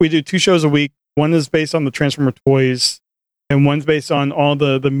shows. We do 2 shows a week. One is based on the Transformer toys, and one's based on all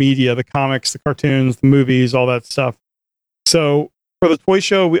the media, the comics, the cartoons, the movies, all that stuff. So for the toy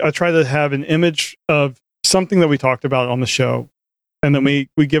show, I try to have an image of something that we talked about on the show. And then we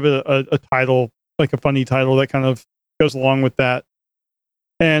give it a title, like a funny title that kind of goes along with that.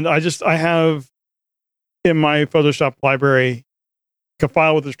 And I have in my Photoshop library a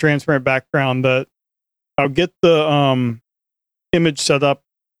file with a transparent background that I'll get the image set up,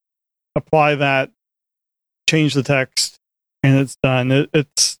 apply that, change the text, and it's done.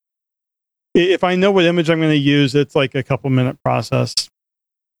 It's if I know what image I'm going to use, it's like a couple minute process.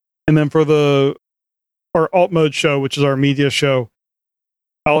 And then for our alt mode show, which is our media show,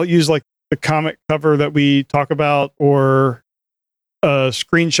 I'll use like the comic cover that we talk about, or a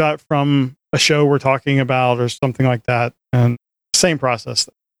screenshot from a show we're talking about, or something like that. And same process.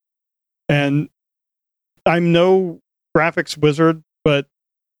 And I'm no graphics wizard, but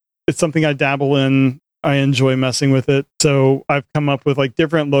it's something I dabble in. I enjoy messing with it. So I've come up with like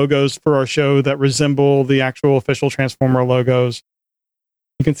different logos for our show that resemble the actual official Transformer logos.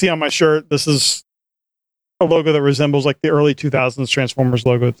 You can see on my shirt, this is a logo that resembles like the early 2000s Transformers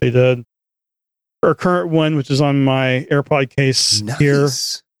logo that they did. Our current one, which is on my AirPod case here,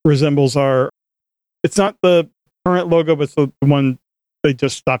 resembles it's not the current logo, but it's the one they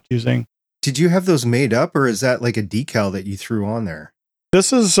just stopped using. Did you have those made up, or is that like a decal that you threw on there?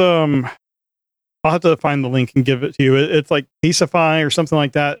 This is, I'll have to find the link and give it to you. It's like Piecify or something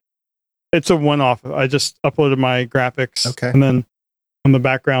like that. It's a one-off. I just uploaded my graphics. Okay. And then on the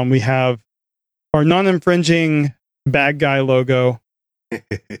background, we have our non-infringing bad guy logo.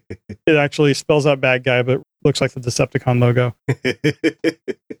 It actually spells out bad guy, but looks like the Decepticon logo.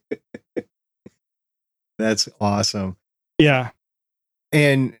 That's awesome. Yeah.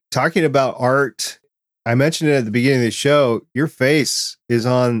 And talking about art, I mentioned it at the beginning of the show. Your face is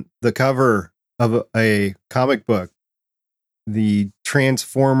on the cover of a comic book, the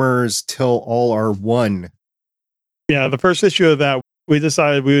Transformers Till All Are One. Yeah, the first issue of that, we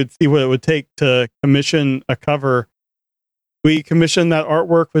decided we would see what it would take to commission a cover. We commissioned that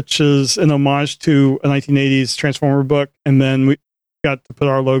artwork, which is an homage to a 1980s Transformer book, and then we got to put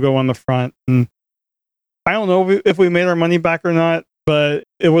our logo on the front. And I don't know if we made our money back or not, but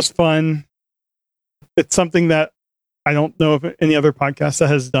it was fun. It's something that I don't know if any other podcast that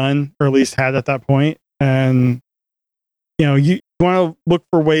has done, or at least had at that point. And, you want to look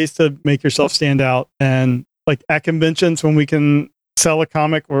for ways to make yourself stand out. And like at conventions, when we can sell a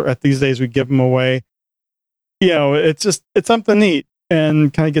comic, or at these days we give them away, it's something neat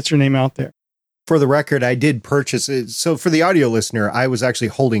and kind of gets your name out there. For the record, I did purchase it. So for the audio listener, I was actually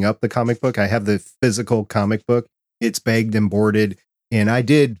holding up the comic book. I have the physical comic book. It's bagged and boarded, and I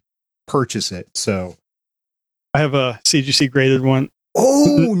did purchase it. So I have a CGC graded one.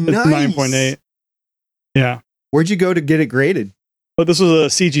 Oh, nice. 9.8. Yeah. Where'd you go to get it graded? Oh, this was a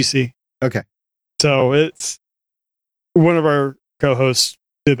CGC. Okay. So it's one of our co-hosts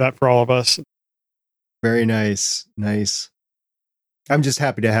did that for all of us. Very nice. Nice. I'm just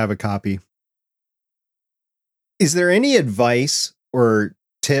happy to have a copy. Is there any advice or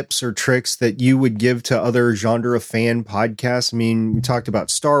tips or tricks that you would give to other genre fan podcasts? I mean, we talked about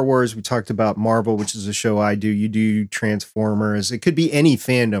Star Wars. We talked about Marvel, which is a show I do. You do Transformers. It could be any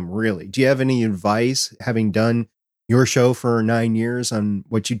fandom, really. Do you have any advice, having done your show for 9 years, on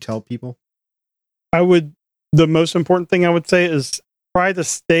what you tell people? The most important thing I would say is try to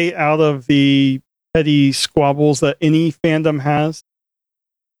stay out of the petty squabbles that any fandom has.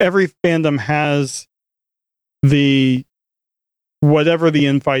 Every fandom has whatever the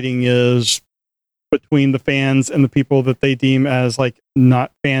infighting is between the fans and the people that they deem as like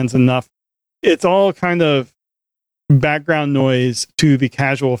not fans enough. It's all kind of background noise to the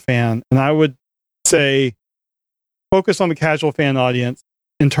casual fan. And I would say focus on the casual fan audience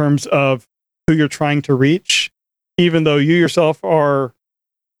in terms of who you're trying to reach. Even though you yourself are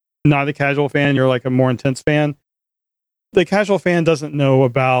not a casual fan, you're like a more intense fan. The casual fan doesn't know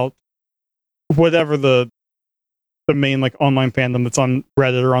about whatever the main like online fandom that's on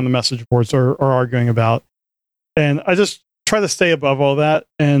Reddit or on the message boards are arguing about. And I just try to stay above all that.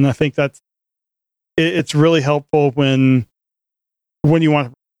 And I think it's really helpful when you want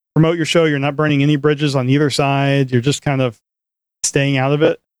to promote your show, you're not burning any bridges on either side. You're just kind of staying out of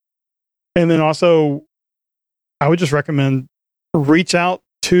it. And then also, I would just recommend reach out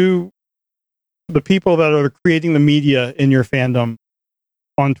to the people that are creating the media in your fandom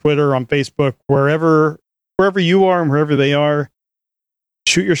on Twitter, on Facebook, wherever you are and wherever they are.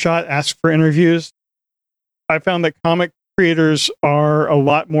 Shoot your shot, ask for interviews. I found that comic creators are a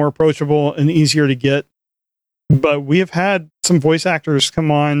lot more approachable and easier to get. But we have had some voice actors come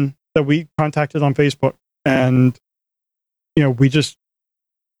on that we contacted on Facebook. And,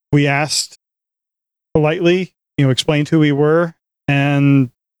 we asked politely, explained who we were. And,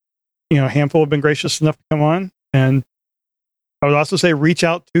 a handful have been gracious enough to come on. And I would also say reach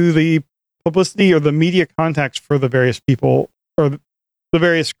out to the publicity or the media contacts for the various people or the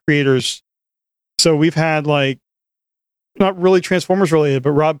various creators. So we've had not really Transformers related,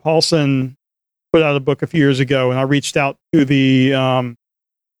 but Rob Paulson put out a book a few years ago, and I reached out to the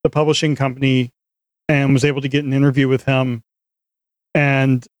publishing company and was able to get an interview with him.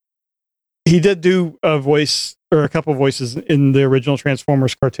 And he did do a voice or a couple of voices in the original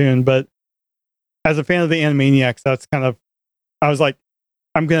Transformers cartoon, but as a fan of the Animaniacs, I was like,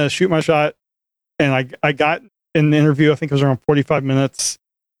 I'm going to shoot my shot. And I got an interview, I think it was around 45 minutes.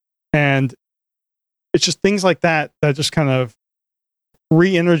 And it's just things like that just kind of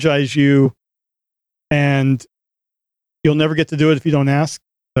re-energize you. And you'll never get to do it if you don't ask.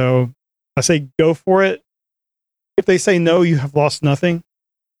 So I say go for it. If they say no, you have lost nothing.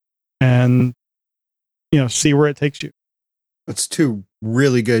 And, see where it takes you. That's two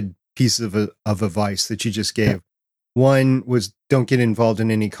really good pieces of advice that you just gave. One was don't get involved in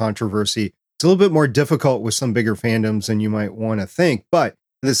any controversy. It's a little bit more difficult with some bigger fandoms than you might want to think. But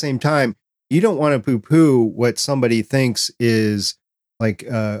at the same time, you don't want to poo-poo what somebody thinks is like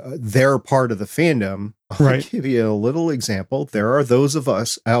their part of the fandom. Right. I'll give you a little example. There are those of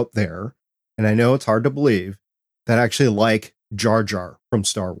us out there, and I know it's hard to believe, that actually like Jar Jar from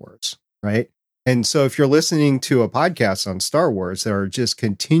Star Wars, right? And so if you're listening to a podcast on Star Wars that are just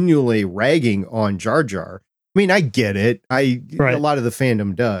continually ragging on Jar Jar, I mean, I get it. A lot of the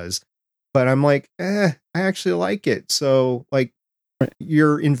fandom does, but I'm like, I actually like it. So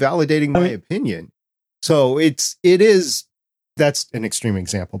you're invalidating my opinion. So that's an extreme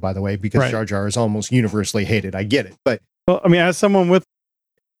example, by the way, because Jar Jar is almost universally hated. I get it. But well, I mean, as someone with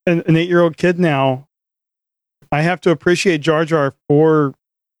an 8-year-old kid now, I have to appreciate Jar Jar for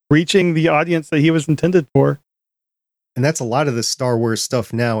reaching the audience that he was intended for. And that's a lot of the Star Wars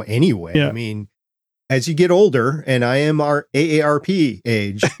stuff now anyway. Yeah. I mean, as you get older, and I am our AARP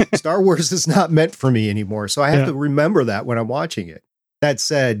age, Star Wars is not meant for me anymore. So I have to remember that when I'm watching it. That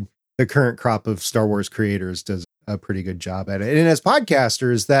said, the current crop of Star Wars creators does a pretty good job at it. And as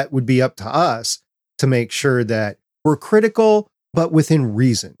podcasters, that would be up to us to make sure that we're critical, but within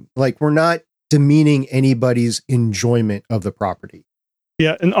reason. Like, we're not demeaning anybody's enjoyment of the property.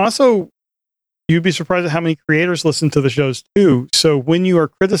 Yeah. And also, you'd be surprised at how many creators listen to the shows too. So when you are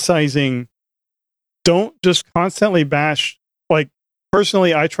criticizing, don't just constantly bash. Like,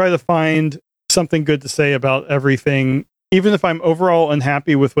 personally, I try to find something good to say about everything. Even if I'm overall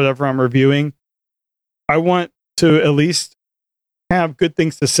unhappy with whatever I'm reviewing, I want to at least have good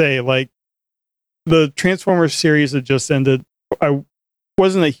things to say. Like the Transformers series that just ended, I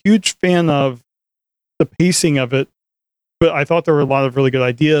wasn't a huge fan of the pacing of it, but I thought there were a lot of really good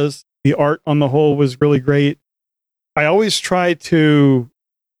ideas. The art on the whole was really great. I always try to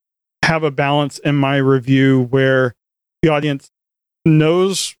have a balance in my review where the audience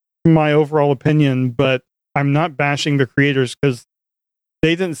knows my overall opinion, but I'm not bashing the creators because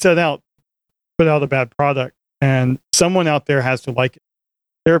they didn't set out to put out a bad product, and someone out there has to like it.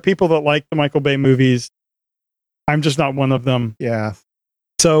 There are people that like the Michael Bay movies. I'm just not one of them. Yeah.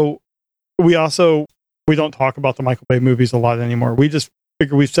 So we don't talk about the Michael Bay movies a lot anymore. We just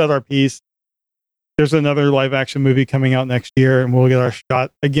figure we've said our piece. There's another live action movie coming out next year, and we'll get our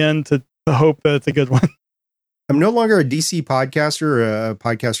shot again to hope that it's a good one. I'm no longer a DC podcaster, or a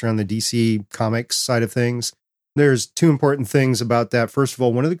podcaster on the DC comics side of things. There's two important things about that. First of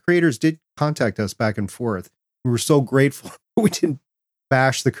all, one of the creators did contact us back and forth. We were so grateful. We didn't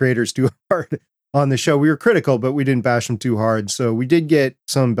bash the creators too hard on the show. We were critical, but we didn't bash them too hard. So we did get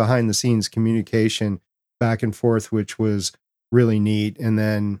some behind the scenes communication back and forth, which was really neat. And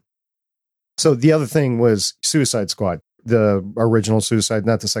then, so the other thing was Suicide Squad, the original Suicide,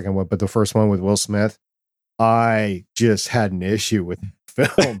 not the second one, but the first one with Will Smith. I just had an issue with the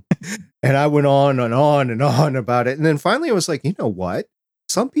film and I went on and on and on about it. And then finally I was like, you know what?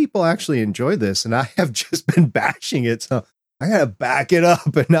 Some people actually enjoy this and I have just been bashing it. So I got to back it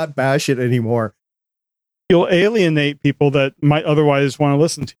up and not bash it anymore. You'll alienate people that might otherwise want to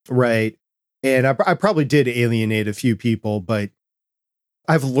listen to. Right. And I probably did alienate a few people, but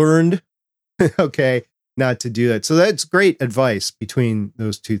I've learned, okay, not to do that. So that's great advice between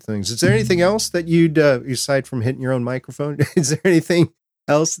those two things. Is there anything else that you'd, aside from hitting your own microphone, is there anything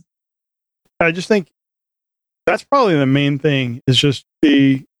else? I just think that's probably the main thing, is just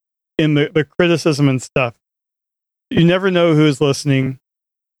the criticism and stuff. You never know who is listening.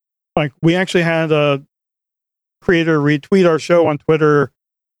 Like, we actually had a creator retweet our show on Twitter,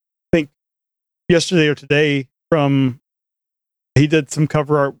 I think yesterday or today, he did some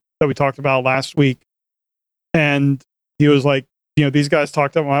cover art that we talked about last week. And he was like, these guys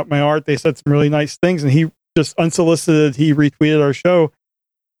talked about my art. They said some really nice things. And he just unsolicited, he retweeted our show.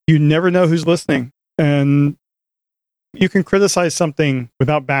 You never know who's listening. And you can criticize something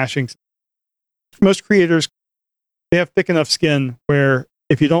without bashing. Most creators, they have thick enough skin where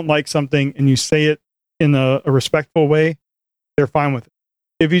if you don't like something and you say it in a respectful way, they're fine with it.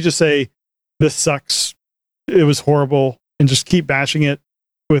 If you just say, this sucks, it was horrible, and just keep bashing it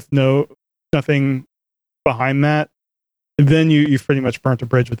with nothing behind that, then you've pretty much burnt a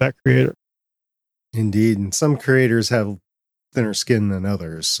bridge with that creator. Indeed. And some creators have thinner skin than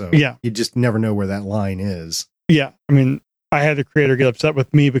others. So yeah, you just never know where that line is. Yeah. I mean, I had a creator get upset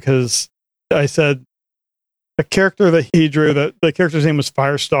with me because I said a character that he drew, that the character's name was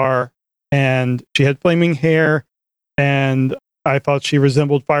Firestar, and she had flaming hair, and I thought she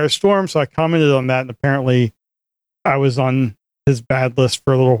resembled Firestorm. So I commented on that, and apparently I was on his bad list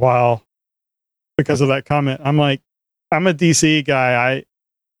for a little while because of that comment. I'm like, I'm a DC guy.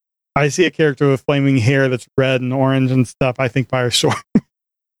 I see a character with flaming hair that's red and orange and stuff. I think Firestorm.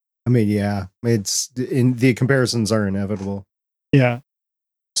 I mean, yeah, the comparisons are inevitable. Yeah.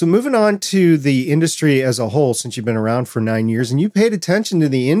 So moving on to the industry as a whole, since you've been around for 9 years and you paid attention to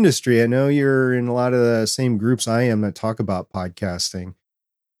the industry, I know you're in a lot of the same groups I am that talk about podcasting.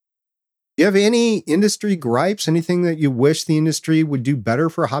 Do you have any industry gripes? Anything that you wish the industry would do better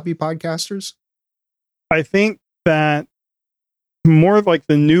for hobby podcasters? I think that more like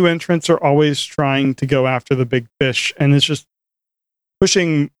the new entrants are always trying to go after the big fish, and it's just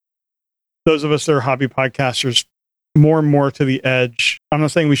pushing those of us that are hobby podcasters more and more to the edge. I'm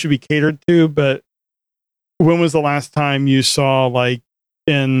not saying we should be catered to, but when was the last time you saw, like,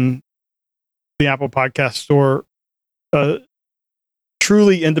 in the Apple Podcast Store,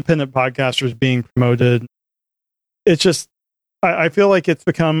 truly independent podcasters being promoted? It's just, I feel like it's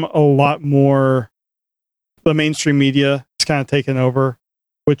become a lot more, the mainstream media is kind of taken over,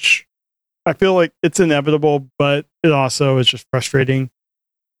 which I feel like it's inevitable, but it also is just frustrating.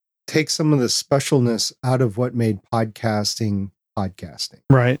 Take some of the specialness out of what made podcasting.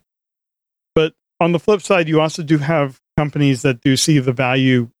 Right. But on the flip side, you also do have companies that do see the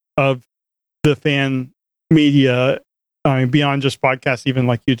value of the fan media, I mean, beyond just podcasts, even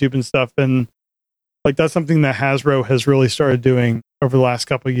like YouTube and stuff. And like that's something that Hasbro has really started doing over the last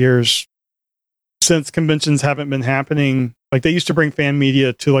couple of years. Since conventions haven't been happening, like they used to bring fan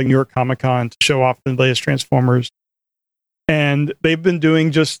media to like New York Comic Con to show off the latest Transformers. And they've been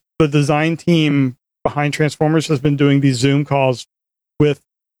doing just the design team behind Transformers has been doing these Zoom calls with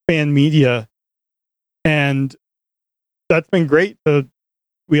fan media. And that's been great.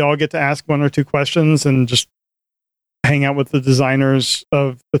 We all get to ask one or two questions and just hang out with the designers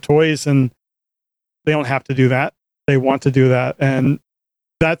of the toys. And they don't have to do that. They want to do that. And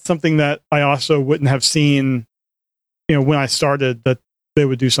that's something that I also wouldn't have seen, when I started, that they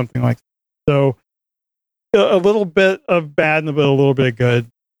would do something like that. So a little bit of bad and a little bit of good.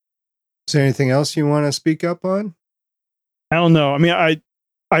 Is there anything else you want to speak up on? I don't know. I mean,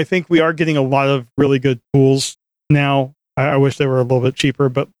 I think we are getting a lot of really good tools now. I wish they were a little bit cheaper,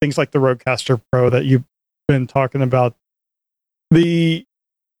 but things like the Rodecaster Pro that you've been talking about, the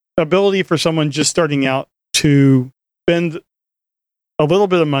ability for someone just starting out to spend a little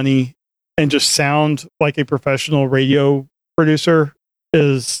bit of money and just sound like a professional radio producer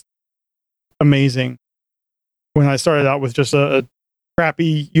is amazing. When I started out with just a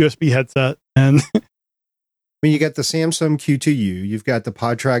crappy USB headset, and I mean, you got the Samsung Q2U, you've got the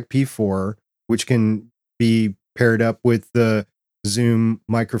PodTrack P4, which can be paired up with the Zoom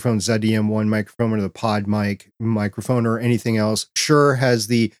microphone, ZDM1 microphone, or the Pod mic microphone, or anything else. Shure has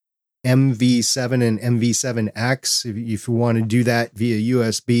the MV7 and MV7X if you want to do that via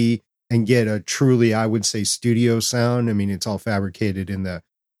USB and get a truly, I would say, studio sound. I mean, it's all fabricated in the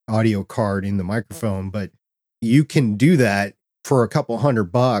audio card in the microphone, but you can do that for a couple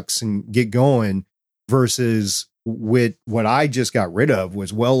 $100 and get going, versus with what I just got rid of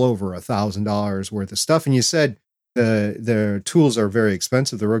was well over $1,000 worth of stuff. And you said the tools are very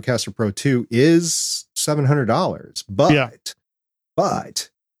expensive. The Rodecaster Pro 2 is $700, but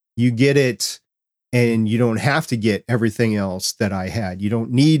you get it and you don't have to get everything else that I had. You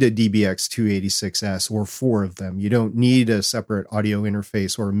don't need a DBX 286S or 4 of them. You don't need a separate audio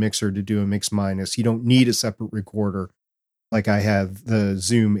interface or a mixer to do a mix minus. You don't need a separate recorder like I have the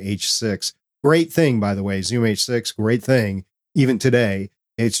Zoom H6. Great thing, by the way, Zoom H6, great thing. Even today,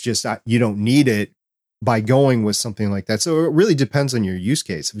 it's just you don't need it by going with something like that. So it really depends on your use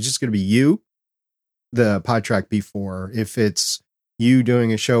case. If it's just going to be you, the PodTrack B4. If it's you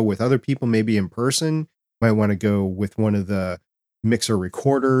doing a show with other people, maybe in person, you might want to go with one of the mixer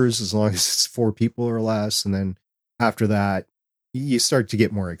recorders, as long as it's 4 people or less. And then after that, you start to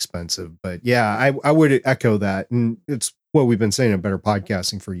get more expensive. But yeah, I would echo that. And it's what we've been saying about better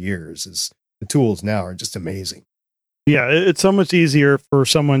podcasting for years, is the tools now are just amazing. Yeah, it's so much easier for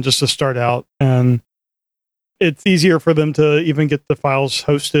someone just to start out, and it's easier for them to even get the files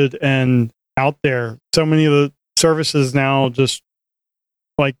hosted and out there. So many of the services now, just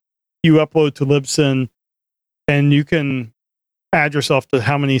like you upload to Libsyn and you can add yourself to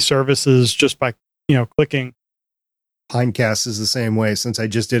how many services just by, clicking. Pinecast is the same way, since I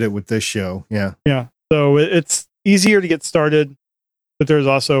just did it with this show. Yeah. Yeah. So it's easier to get started, but there's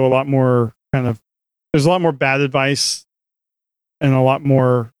also a lot more there's a lot more bad advice and a lot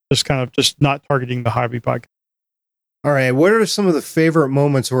more just not targeting the hobby podcast. All right. What are some of the favorite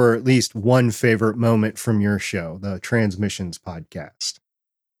moments, or at least one favorite moment from your show, the TransMissions podcast?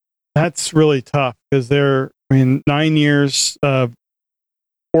 That's really tough because 9 years,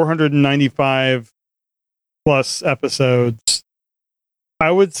 495 plus episodes.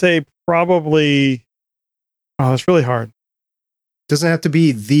 I would say probably, it's really hard. Doesn't have to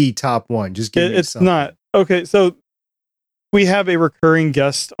be the top one. Just give me it's something. Not. Okay. So we have a recurring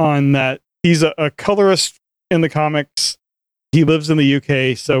guest on that. He's a colorist in the comics. He lives in the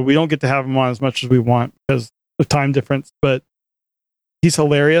UK, so we don't get to have him on as much as we want because of time difference, but he's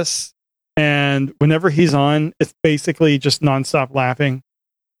hilarious. And whenever he's on, it's basically just nonstop laughing.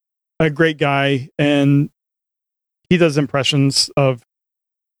 A great guy. And he does impressions of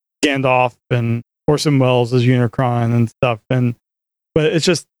Gandalf and Orson Welles as Unicron and stuff. But it's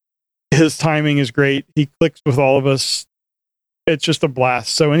just, his timing is great. He clicks with all of us. It's just a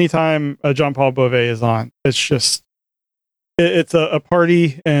blast. So anytime John Paul Beauvais is on, it's just, it's a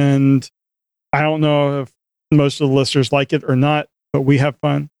party. And I don't know if most of the listeners like it or not, but we have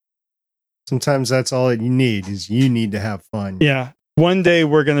fun. Sometimes that's all that you need, is you need to have fun. Yeah. One day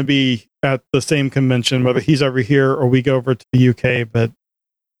we're going to be at the same convention, whether he's over here or we go over to the UK, but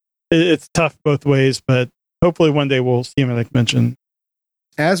it's tough both ways, but hopefully one day we'll see him at the convention.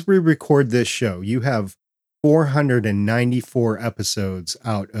 As we record this show, you have 494 episodes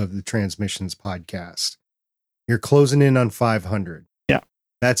out of the TransMissions podcast. You're closing in on 500. Yeah.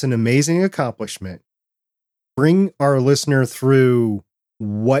 That's an amazing accomplishment. bring our listener through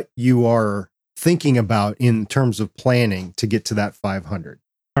what you are thinking about in terms of planning to get to that 500.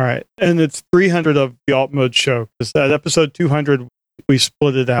 All right. And it's 300 of the alt mode show, because at episode 200, we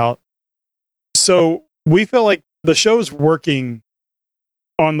split it out. So we feel like the show's working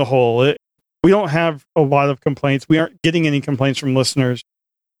on the whole. We don't have a lot of complaints. We aren't getting any complaints from listeners,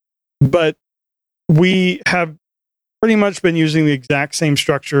 but we have pretty much been using the exact same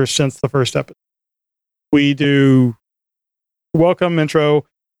structure since the first episode. We do welcome intro.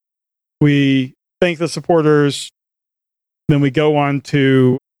 We thank the supporters. Then we go on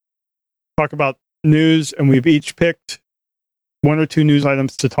to talk about news, and we've each picked one or two news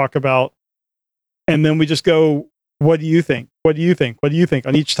items to talk about. And then we just go, what do you think? What do you think? What do you think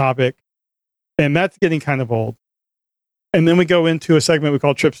on each topic? And that's getting kind of old. And then we go into a segment we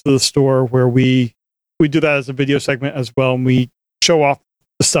call Trips to the Store, where we do that as a video segment as well. And we show off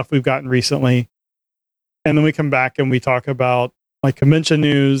the stuff we've gotten recently. And then we come back and we talk about like convention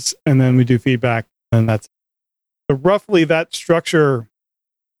news, and then we do feedback. And that's so roughly that structure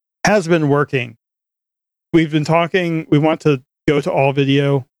has been working. We've been talking, we want to go to all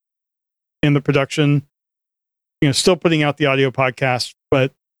video in the production, still putting out the audio podcast,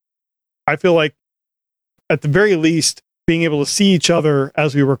 but I feel like at the very least, being able to see each other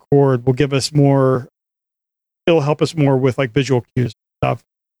as we record will give us more, it'll help us more with like visual cues and stuff.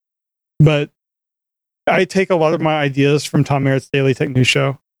 But I take a lot of my ideas from Tom Merritt's Daily Tech News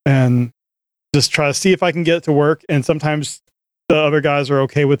Show and just try to see if I can get it to work. And sometimes the other guys are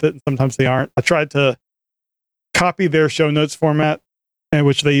okay with it, and sometimes they aren't. I tried to copy their show notes format, in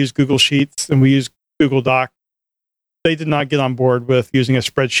which they use Google Sheets, and we use Google Doc. They did not get on board with using a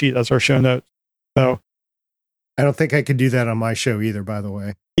spreadsheet as our show notes. So I don't think I could do that on my show either, by the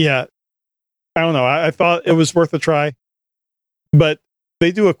way. Yeah. I don't know. I thought it was worth a try. But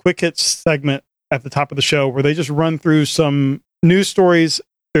they do a quick hits segment at the top of the show where they just run through some news stories.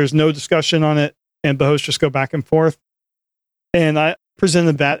 There's no discussion on it, and the hosts just go back and forth. And I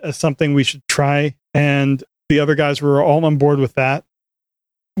presented that as something we should try, and the other guys were all on board with that.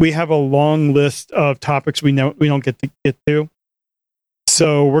 We have a long list of topics we know we don't get to.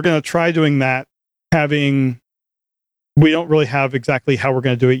 So we're going to try doing that. We don't really have exactly how we're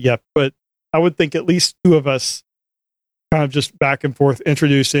going to do it yet, but I would think at least two of us kind of just back and forth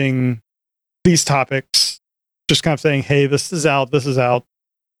introducing these topics, just kind of saying, hey, this is out.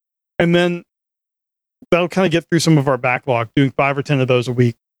 And then that'll kind of get through some of our backlog, doing 5 or 10 of those a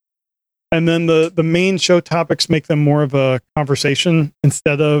week. And then the main show topics make them more of a conversation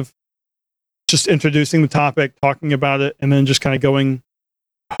instead of just introducing the topic, talking about it, and then just kind of going,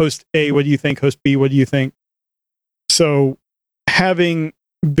 host A, what do you think? Host B, what do you think? So having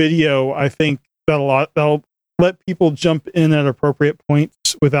video, I think that'll let people jump in at appropriate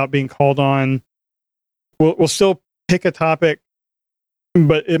points without being called on. We'll still pick a topic,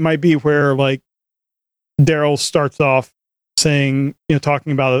 but it might be where like Daryl starts off saying,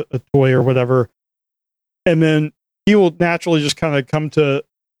 talking about a toy or whatever, and then he will naturally just kind of come to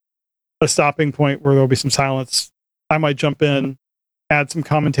a stopping point where there'll be some silence. I might jump in, add some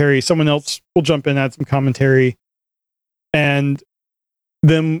commentary. Someone else will jump in, add some commentary, and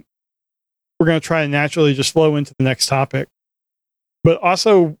then we're going to try and naturally just flow into the next topic. But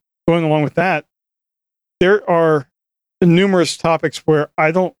also going along with that, there are numerous topics where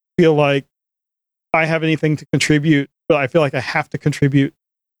I don't feel like I have anything to contribute, but I feel like I have to contribute.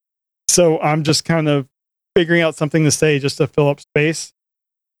 So I'm just kind of figuring out something to say just to fill up space.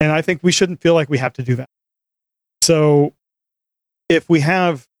 And I think we shouldn't feel like we have to do that. So if we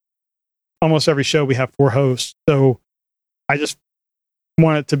have almost every show, we have 4 hosts. So I just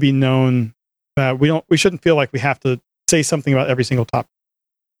want it to be known that we shouldn't feel like we have to say something about every single topic.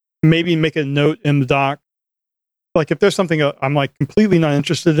 Maybe make a note in the doc. Like if there's something I'm like completely not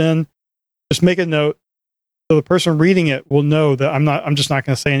interested in, just make a note so the person reading it will know that I'm just not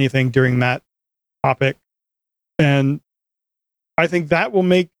going to say anything during that topic. And I think that will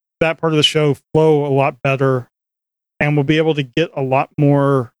make that part of the show flow a lot better, and we'll be able to get a lot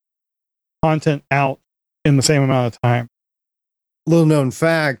more content out in the same amount of time. Little known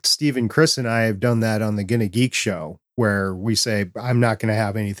fact, Steve and Chris and I have done that on the Gonna Geek show, where we say, I'm not going to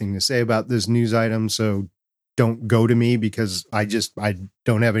have anything to say about this news item, so don't go to me because I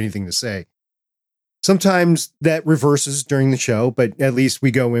don't have anything to say. Sometimes that reverses during the show, but at least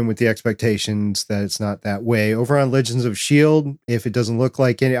we go in with the expectations that it's not that way. Over on Legends of S.H.I.E.L.D., if it doesn't look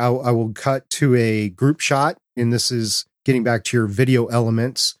like any, I will cut to a group shot, and this is getting back to your video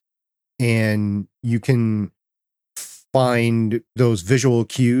elements, and you can find those visual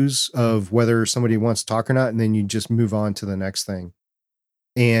cues of whether somebody wants to talk or not, and then you just move on to the next thing.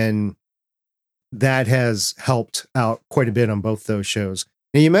 And that has helped out quite a bit on both those shows.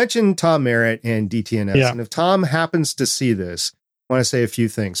 Now, you mentioned Tom Merritt and DTNS. Yeah. And if Tom happens to see this, I want to say a few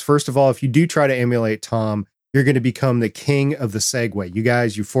things. First of all, if you do try to emulate Tom, you're going to become the king of the segue. You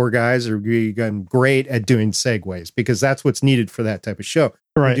guys, you four guys, are getting great at doing segues because that's what's needed for that type of show.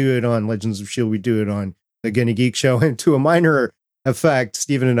 Right. We do it on Legends of S.H.I.E.L.D. We do it on the Gonna Geek Show. And to a minor effect,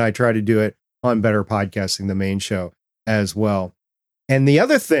 Stephen and I try to do it on Better Podcasting, the main show, as well. And the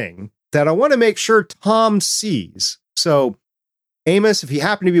other thing that I want to make sure Tom sees. So, Amos, if you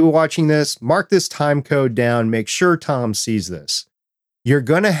happen to be watching this, mark this time code down. Make sure Tom sees this. You're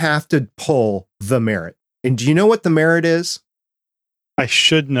going to have to pull the merit. And do you know what the merit is? I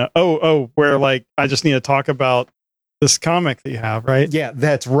should know. Where like I just need to talk about this comic that you have, right? Yeah,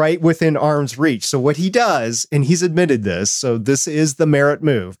 that's right within arm's reach. So what he does, and he's admitted this, so this is the merit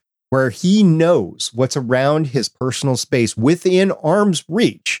move, where he knows what's around his personal space within arm's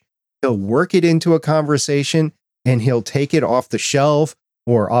reach. He'll work it into a conversation and he'll take it off the shelf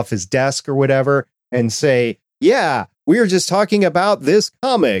or off his desk or whatever and say, yeah, we were just talking about this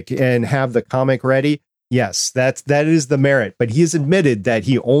comic, and have the comic ready. Yes, that is the merit, but he has admitted that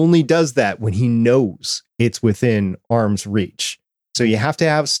he only does that when he knows it's within arm's reach. So you have to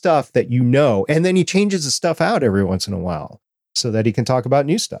have stuff that you know, and then he changes the stuff out every once in a while so that he can talk about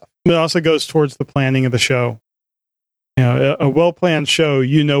new stuff. It also goes towards the planning of the show. You know, a well-planned show,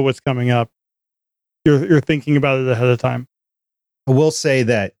 you know what's coming up. You're thinking about it ahead of time. I will say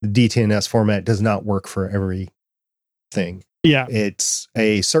that the DTNS format does not work for everything. Yeah. It's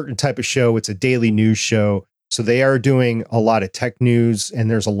a certain type of show. It's a daily news show. So they are doing a lot of tech news, and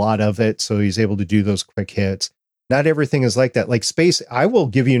there's a lot of it. So he's able to do those quick hits. Not everything is like that. Like space, I will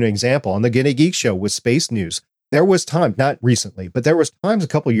give you an example. On the Gonna Geek Show with space news, there was time, not recently, but there was times a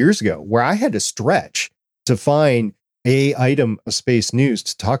couple years ago where I had to stretch to find a item of space news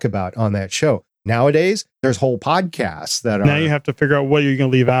to talk about on that show. Nowadays, there's whole podcasts that are... Now you have to figure out what you're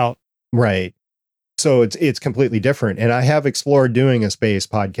going to leave out. Right. So it's completely different. And I have explored doing a space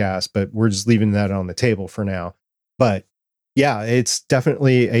podcast, but we're just leaving that on the table for now. But yeah, it's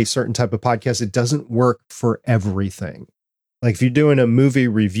definitely a certain type of podcast. It doesn't work for everything. Like if you're doing a movie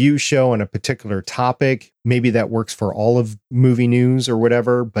review show on a particular topic, maybe that works for all of movie news or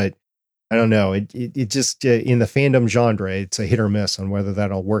whatever. But I don't know. It just in the fandom genre, it's a hit or miss on whether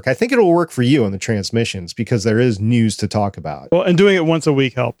that'll work. I think it'll work for you on the transmissions because there is news to talk about. Well, and doing it once a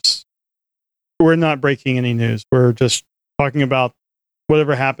week helps. We're not breaking any news. We're just talking about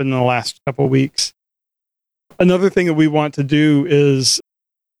whatever happened in the last couple of weeks. Another thing that we want to do is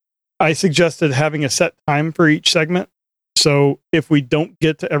I suggested having a set time for each segment. So if we don't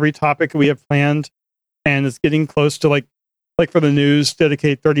get to every topic we have planned and it's getting close to like for the news,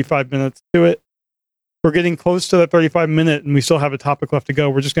 dedicate 35 minutes to it. We're getting close to that 35 minute and we still have a topic left to go.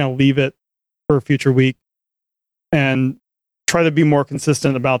 We're just going to leave it for a future week and try to be more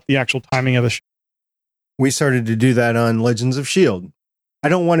consistent about the actual timing of the show. We started to do that on Legends of S.H.I.E.L.D. I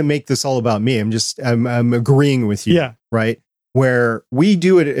don't want to make this all about me. I'm agreeing with you. Yeah. Right. Where we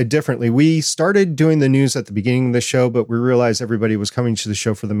do it differently. We started doing the news at the beginning of the show, but we realized everybody was coming to the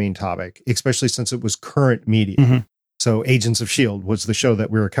show for the main topic, especially since it was current media. Mm-hmm. So Agents of S.H.I.E.L.D. was the show that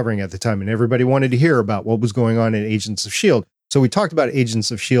we were covering at the time, and everybody wanted to hear about what was going on in Agents of S.H.I.E.L.D. So we talked about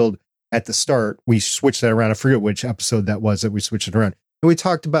Agents of S.H.I.E.L.D. at the start. We switched that around. I forget which episode that was that we switched it around. And we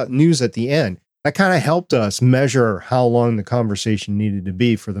talked about news at the end. That kind of helped us measure how long the conversation needed to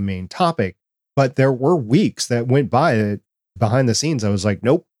be for the main topic. But there were weeks that went by that behind the scenes, I was like,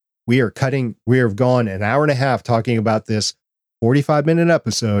 nope, we have gone an hour and a half talking about this 45-minute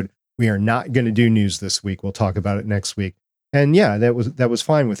episode. We are not going to do news this week. We'll talk about it next week. And yeah, that was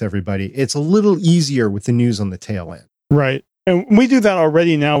fine with everybody. It's a little easier with the news on the tail end. Right. And we do that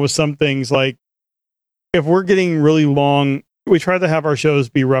already now with some things. Like if we're getting really long, we try to have our shows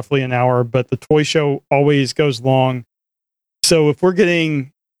be roughly an hour, but the toy show always goes long. So if we're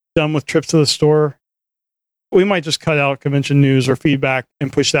getting done with trips to the store, we might just cut out convention news or feedback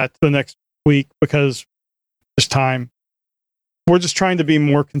and push that to the next week because there's time. We're just trying to be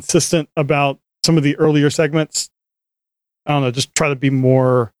more consistent about some of the earlier segments. I don't know, just try to be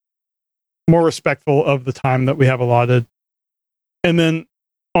more respectful of the time that we have allotted. And then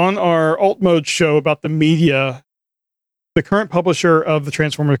on our alt mode show about the media, the current publisher of the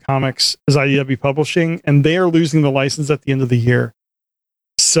Transformers comics is IDW Publishing, and they are losing the license at the end of the year.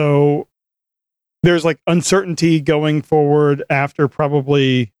 So there's like uncertainty going forward after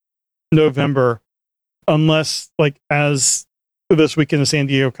probably November, unless like as this weekend of San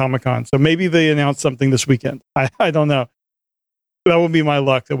Diego Comic-Con. So maybe they announce something this weekend. I don't know. That would be my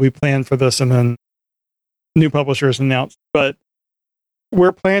luck that we plan for this and then new publishers announced. But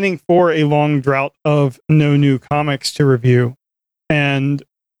we're planning for a long drought of no new comics to review. And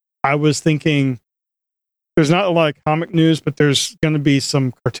I was thinking there's not a lot of comic news, but there's going to be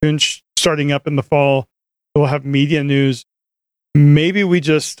some cartoons starting up in the fall. We'll have media news. Maybe we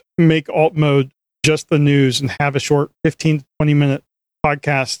just make alt mode just the news and have a short 15 to 20 minute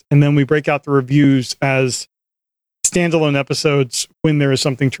podcast. And then we break out the reviews as standalone episodes when there is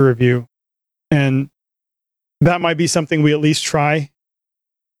something to review. And that might be something we at least try.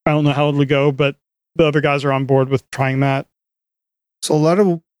 I don't know how it'll go, but the other guys are on board with trying that. So a lot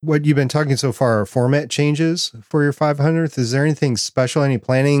of what you've been talking so far are format changes for your 500th. Is there anything special, any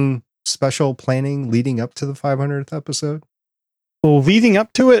special planning leading up to the 500th episode? Well, leading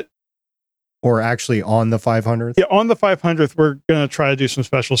up to it, or actually on the 500th? Yeah, on the 500th, we're going to try to do some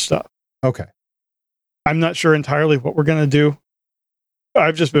special stuff. Okay. I'm not sure entirely what we're going to do.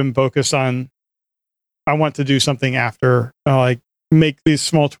 I've just been focused on, I want to do something after, like make these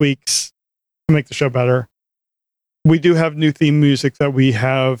small tweaks to make the show better. We do have new theme music that we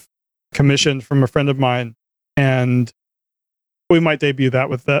have commissioned from a friend of mine, and we might debut that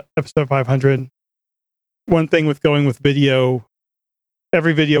with the episode 500. One thing with going with video,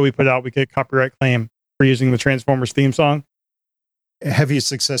 every video we put out, we get copyright claim for using the Transformers theme song. Have you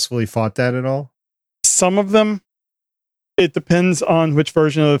successfully fought that at all? Some of them, it depends on which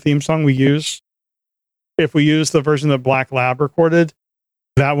version of the theme song we use. If we use the version that Black Lab recorded,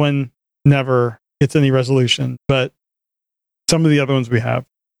 that one never gets any resolution, but some of the other ones we have.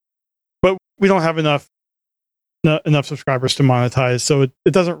 But we don't have enough subscribers to monetize, so it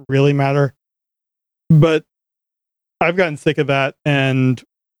doesn't really matter. But I've gotten sick of that, and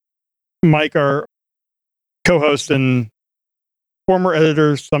Mike, our co-host and former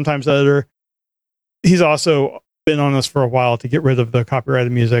editor, sometimes editor, he's also been on us for a while to get rid of the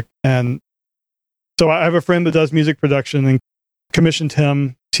copyrighted music. And so I have a friend that does music production and commissioned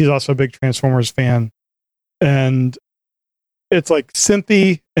him. He's also a big Transformers fan. And it's like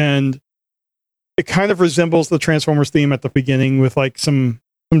synthy, and it kind of resembles the Transformers theme at the beginning with like some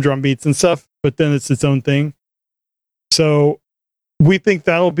drum beats and stuff, but then it's its own thing. So we think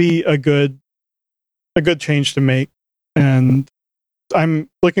that'll be a good change to make. And I'm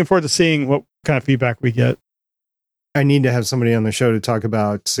looking forward to seeing what kind of feedback we get. I need to have somebody on the show to talk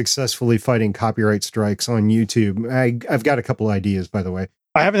about successfully fighting copyright strikes on YouTube. I've got a couple ideas, by the way.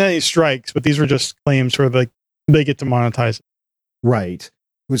 I haven't had any strikes, but these were just claims where they get to monetize it. Right.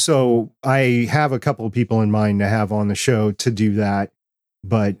 So I have a couple of people in mind to have on the show to do that,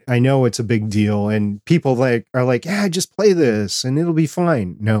 but I know it's a big deal, and people are like, yeah, just play this and it'll be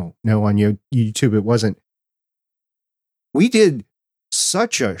fine. No, on YouTube it wasn't. We did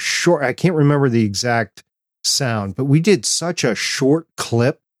such a short, I can't remember the exact sound, but we did such a short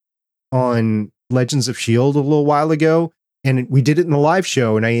clip on Legends of S.H.I.E.L.D. a little while ago, and we did it in the live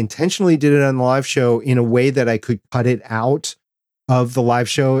show, and I intentionally did it on the live show in a way that I could cut it out of the live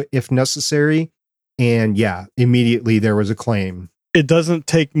show if necessary. And yeah, immediately there was a claim. It doesn't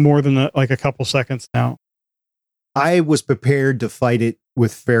take more than a couple seconds now. I was prepared to fight it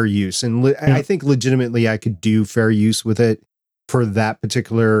with fair use, and I think legitimately I could do fair use with it for that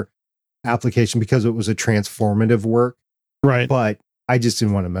particular application because it was a transformative work. Right. But I just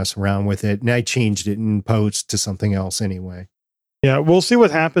didn't want to mess around with it, and I changed it in post to something else anyway. Yeah, we'll see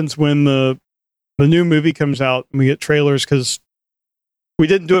what happens when the new movie comes out and we get trailers, because we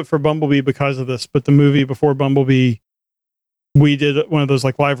didn't do it for Bumblebee because of this, but the movie before Bumblebee, we did one of those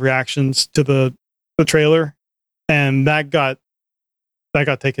like live reactions to the trailer, and that got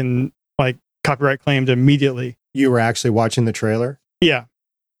taken, like, copyright claimed immediately. You were actually watching the trailer? Yeah.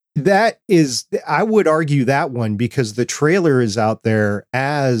 That is, I would argue that one, because the trailer is out there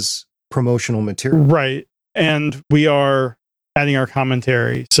as promotional material. Right. And we are adding our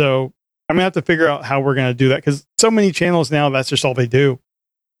commentary. So I'm going to have to figure out how we're going to do that, because so many channels now, that's just all they do.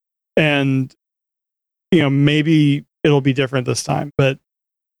 And, maybe it'll be different this time, but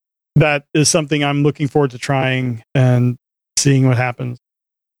that is something I'm looking forward to trying and seeing what happens.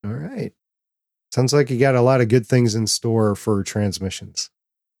 All right. Sounds like you got a lot of good things in store for Transmissions.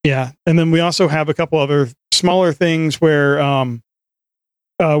 Yeah. And then we also have a couple other smaller things where one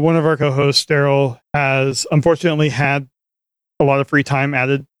of our co-hosts, Daryl, has unfortunately had a lot of free time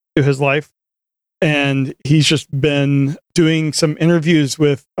added to his life. And he's just been doing some interviews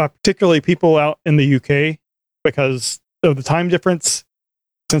with particularly people out in the UK because of the time difference.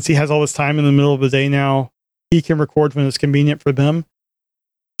 Since he has all this time in the middle of the day now, he can record when it's convenient for them.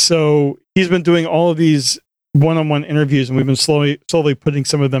 So he's been doing all of these one-on-one interviews, and we've been slowly putting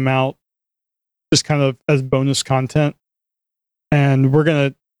some of them out just kind of as bonus content. And we're going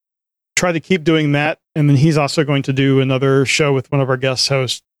to try to keep doing that And then he's also going to do another show with one of our guest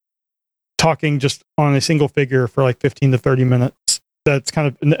hosts, talking just on a single figure for like 15 to 30 minutes. That's kind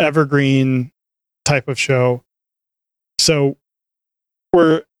of an evergreen type of show. So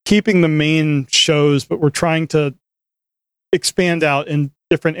we're keeping the main shows, but we're trying to expand out in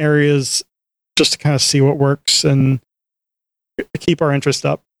different areas just to kind of see what works and keep our interest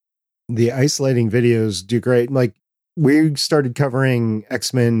up. The isolating videos do great. Like, we started covering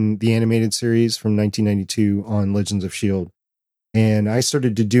X-Men, the animated series from 1992 on Legends of S.H.I.E.L.D. And I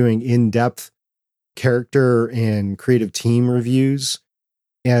started to doing in-depth character and creative team reviews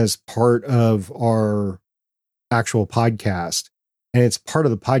as part of our actual podcast. And it's part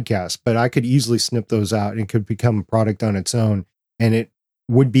of the podcast, but I could easily snip those out and it could become a product on its own. And it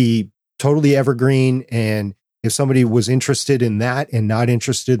would be totally evergreen. And if somebody was interested in that and not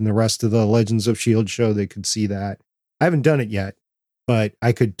interested in the rest of the Legends of S.H.I.E.L.D. show, they could see that. I haven't done it yet, but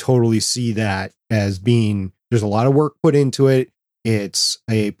I could totally see that as being, there's a lot of work put into it. It's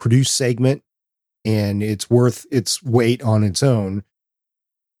a produced segment and it's worth its weight on its own.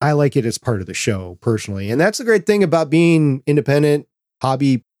 I like it as part of the show personally. And that's the great thing about being independent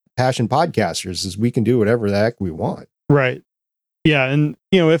hobby passion podcasters is we can do whatever the heck we want. Right. Yeah. And,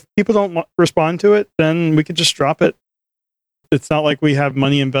 if people don't respond to it, then we could just drop it. It's not like we have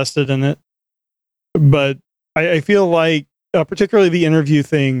money invested in it. But I feel like, particularly the interview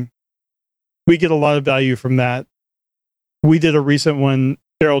thing, we get a lot of value from that. We did a recent one.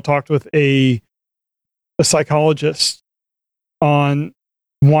 Daryl talked with a psychologist on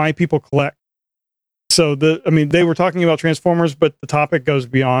why people collect. So they were talking about Transformers, but the topic goes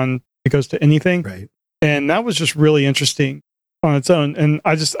beyond, it goes to anything. Right. And that was just really interesting on its own. And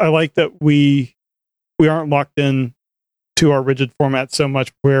I like that we aren't locked in to our rigid format so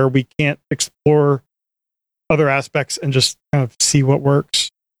much where we can't explore other aspects and just kind of see what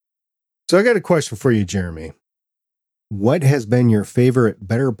works. So I got a question for you, Jeremy. What has been your favorite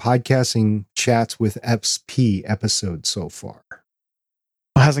Better Podcasting Chats with XP episode so far?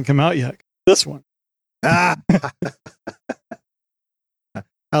 It hasn't come out yet. This one. I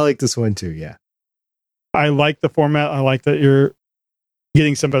like this one too. Yeah. I like the format. I like that you're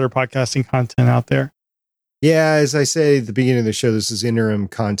getting some better podcasting content out there. Yeah, as I say at the beginning of the show, this is interim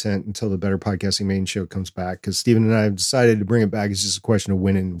content until the Better Podcasting main show comes back, because Stephen and I have decided to bring it back. It's just a question of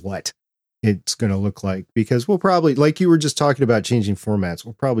when and what it's going to look like, because we'll probably, like you were just talking about changing formats,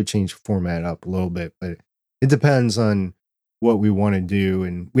 we'll probably change the format up a little bit, but it depends on what we want to do.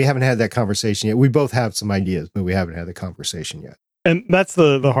 And we haven't had that conversation yet. We both have some ideas, but we haven't had the conversation yet. And that's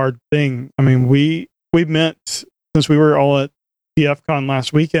the hard thing. I mean, we meant, since we were all at TFCon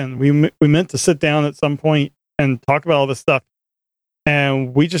last weekend, we meant to sit down at some point and talk about all this stuff,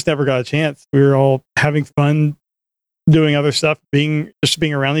 and we just never got a chance. We were all having fun doing other stuff, being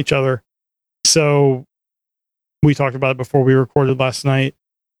around each other. So we talked about it before we recorded last night.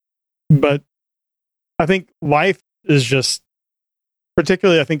 But I think life is just,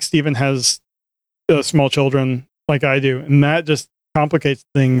 particularly I think Stephen has small children like I do, and that just complicates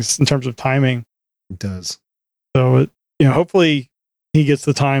things in terms of timing. It does. So hopefully he gets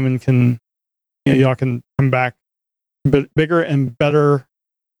the time and can, y'all can come back bigger and better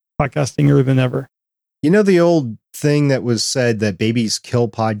podcastinger than ever. The old thing that was said that babies kill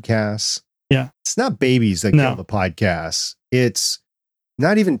podcasts? Yeah. It's not babies that kill the podcasts. It's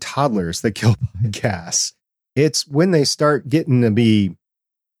not even toddlers that kill podcasts. It's when they start getting to be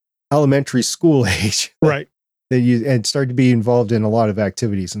elementary school age. Right. And start to be involved in a lot of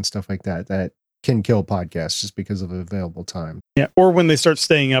activities and stuff like that can kill podcasts just because of available time. Yeah. Or when they start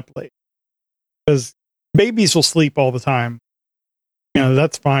staying up late. Because babies will sleep all the time.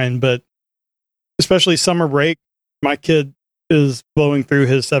 That's fine. But especially summer break, my kid is blowing through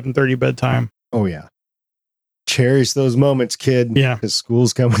his 7:30 bedtime. Oh, yeah. Cherish those moments, kid. Yeah. Because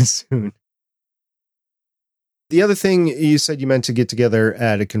school's coming soon. The other thing you said you meant to get together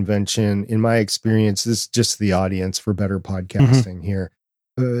at a convention. In my experience, this is just the audience for Better Podcasting here.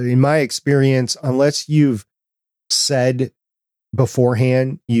 In my experience, unless you've said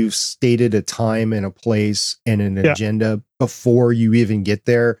beforehand, you've stated a time and a place and an agenda before you even get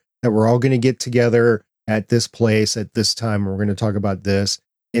there, that we're all going to get together at this place at this time. We're going to talk about this.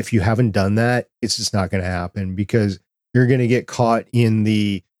 If you haven't done that, it's just not going to happen, because you're going to get caught in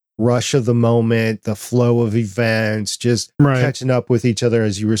the rush of the moment, the flow of events, just catching up with each other,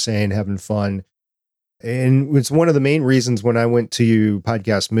 as you were saying, having fun. And it's one of the main reasons when I went to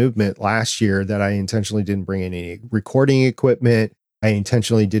Podcast Movement last year that I intentionally didn't bring any recording equipment. I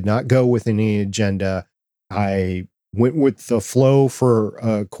intentionally did not go with any agenda. I went with the flow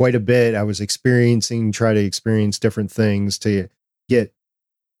for quite a bit. I was try to experience different things to get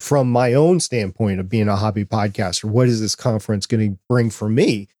from my own standpoint of being a hobby podcaster, what is this conference going to bring for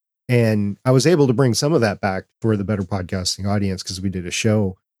me? And I was able to bring some of that back for the Better Podcasting audience because we did a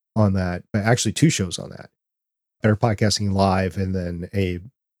show on that, actually 2 shows on that, Better Podcasting Live and then a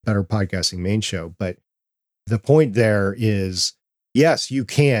Better Podcasting main show. But the point there is, yes, you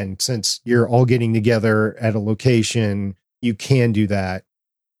can, since you're all getting together at a location, you can do that,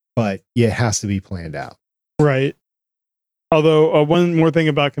 but it has to be planned out. Right. Although one more thing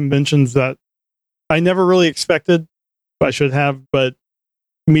about conventions that I never really expected, I should have, but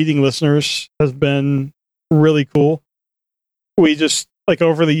meeting listeners has been really cool. We just, like,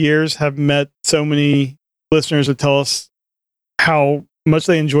 over the years have met so many listeners that tell us how much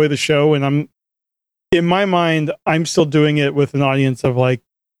they enjoy the show. And in my mind, I'm still doing it with an audience of like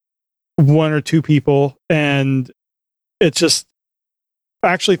 1 or 2 people. And it's just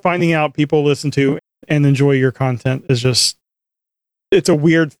actually finding out people listen to and enjoy your content is just, it's a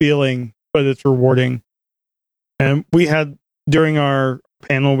weird feeling, but it's rewarding. And we had, during our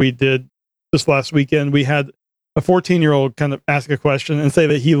panel we did this last weekend, we had a 14-year-old kind of ask a question and say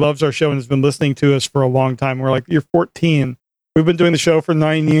that he loves our show and has been listening to us for a long time. We're like, you're 14. We've been doing the show for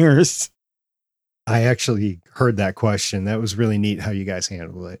 9 years. I actually heard that question. That was really neat how you guys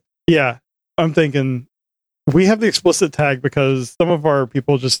handled it. Yeah. I'm thinking we have the explicit tag because some of our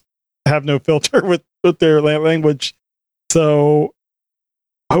people just have no filter with their language. So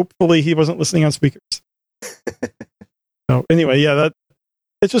hopefully he wasn't listening on speakers. So anyway, yeah,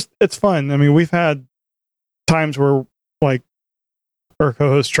 it's fun. I mean, we've had times where, like, our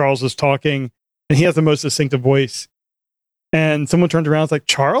co-host Charles is talking and he has the most distinctive voice, and someone turned around and was like,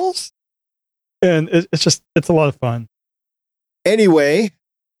 Charles? And it's a lot of fun. Anyway,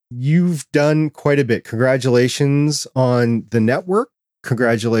 you've done quite a bit. Congratulations on the network.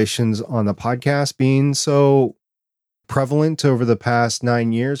 Congratulations on the podcast being so prevalent over the past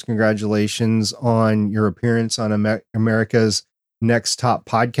 9 years. Congratulations on your appearance on America's Next Top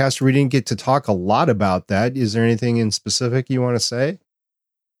Podcast. We didn't get to talk a lot about that. Is there anything in specific you want to say?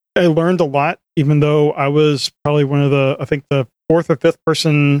 I learned a lot, even though I was probably one of the 4th or 5th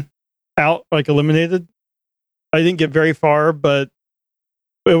person out, like, eliminated. I didn't get very far, but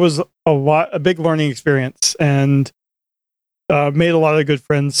it was a big learning experience, and made a lot of good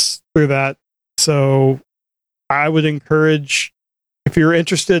friends through that. So I would encourage, if you're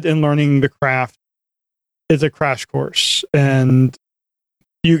interested in learning the craft, it's a crash course, and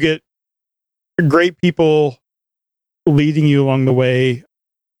you get great people leading you along the way.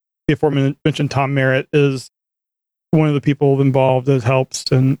 The aforementioned Tom Merritt is one of the people involved that helps.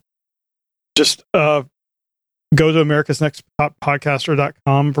 And just go to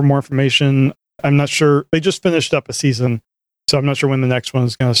americasnexttopodcaster.com for more information. I'm not sure. They just finished up a season, so I'm not sure when the next one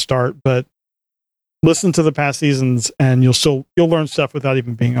is going to start, but listen to the past seasons and you'll learn stuff without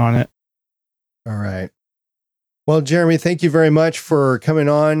even being on it. All right. Well, Jeremy, thank you very much for coming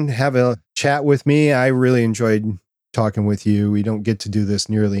on, have a chat with me. I really enjoyed talking with you. We don't get to do this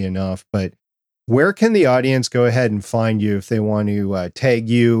nearly enough, but where can the audience go ahead and find you if they want to tag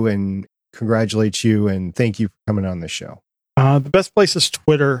you and congratulate you and thank you for coming on the show? The best place is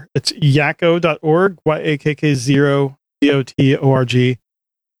Twitter. It's yakko.org, YAKK0DOTORG.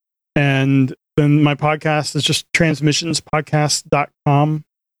 And then my podcast is just transmissionspodcast.com,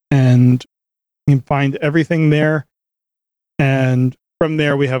 and you can find everything there. And from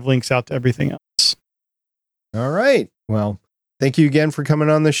there, we have links out to everything else. All right. Well, thank you again for coming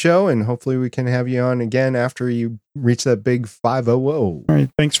on the show, and hopefully we can have you on again after you reach that big 500. All right.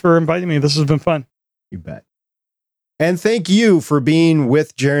 Thanks for inviting me. This has been fun. You bet. And thank you for being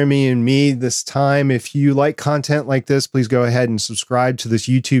with Jeremy and me this time. If you like content like this, please go ahead and subscribe to this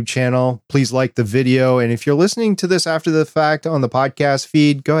YouTube channel. Please like the video. And if you're listening to this after the fact on the podcast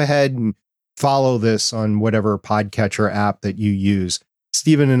feed, go ahead and follow this on whatever podcatcher app that you use.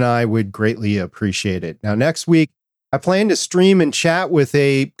 Stephen and I would greatly appreciate it. Now, next week, I plan to stream and chat with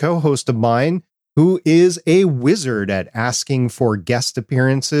a co-host of mine who is a wizard at asking for guest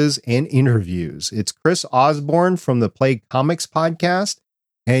appearances and interviews. It's Chris Osborne from the Play Comics podcast,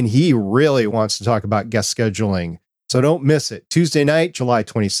 and he really wants to talk about guest scheduling. So don't miss it. Tuesday night, July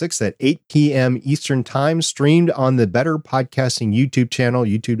 26th at 8 p.m. Eastern Time, streamed on the Better Podcasting YouTube channel,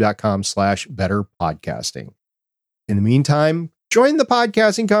 youtube.com/betterpodcasting. In the meantime, join the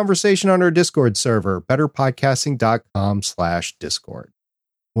podcasting conversation on our Discord server, betterpodcasting.com/Discord.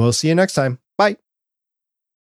 We'll see you next time. Bye.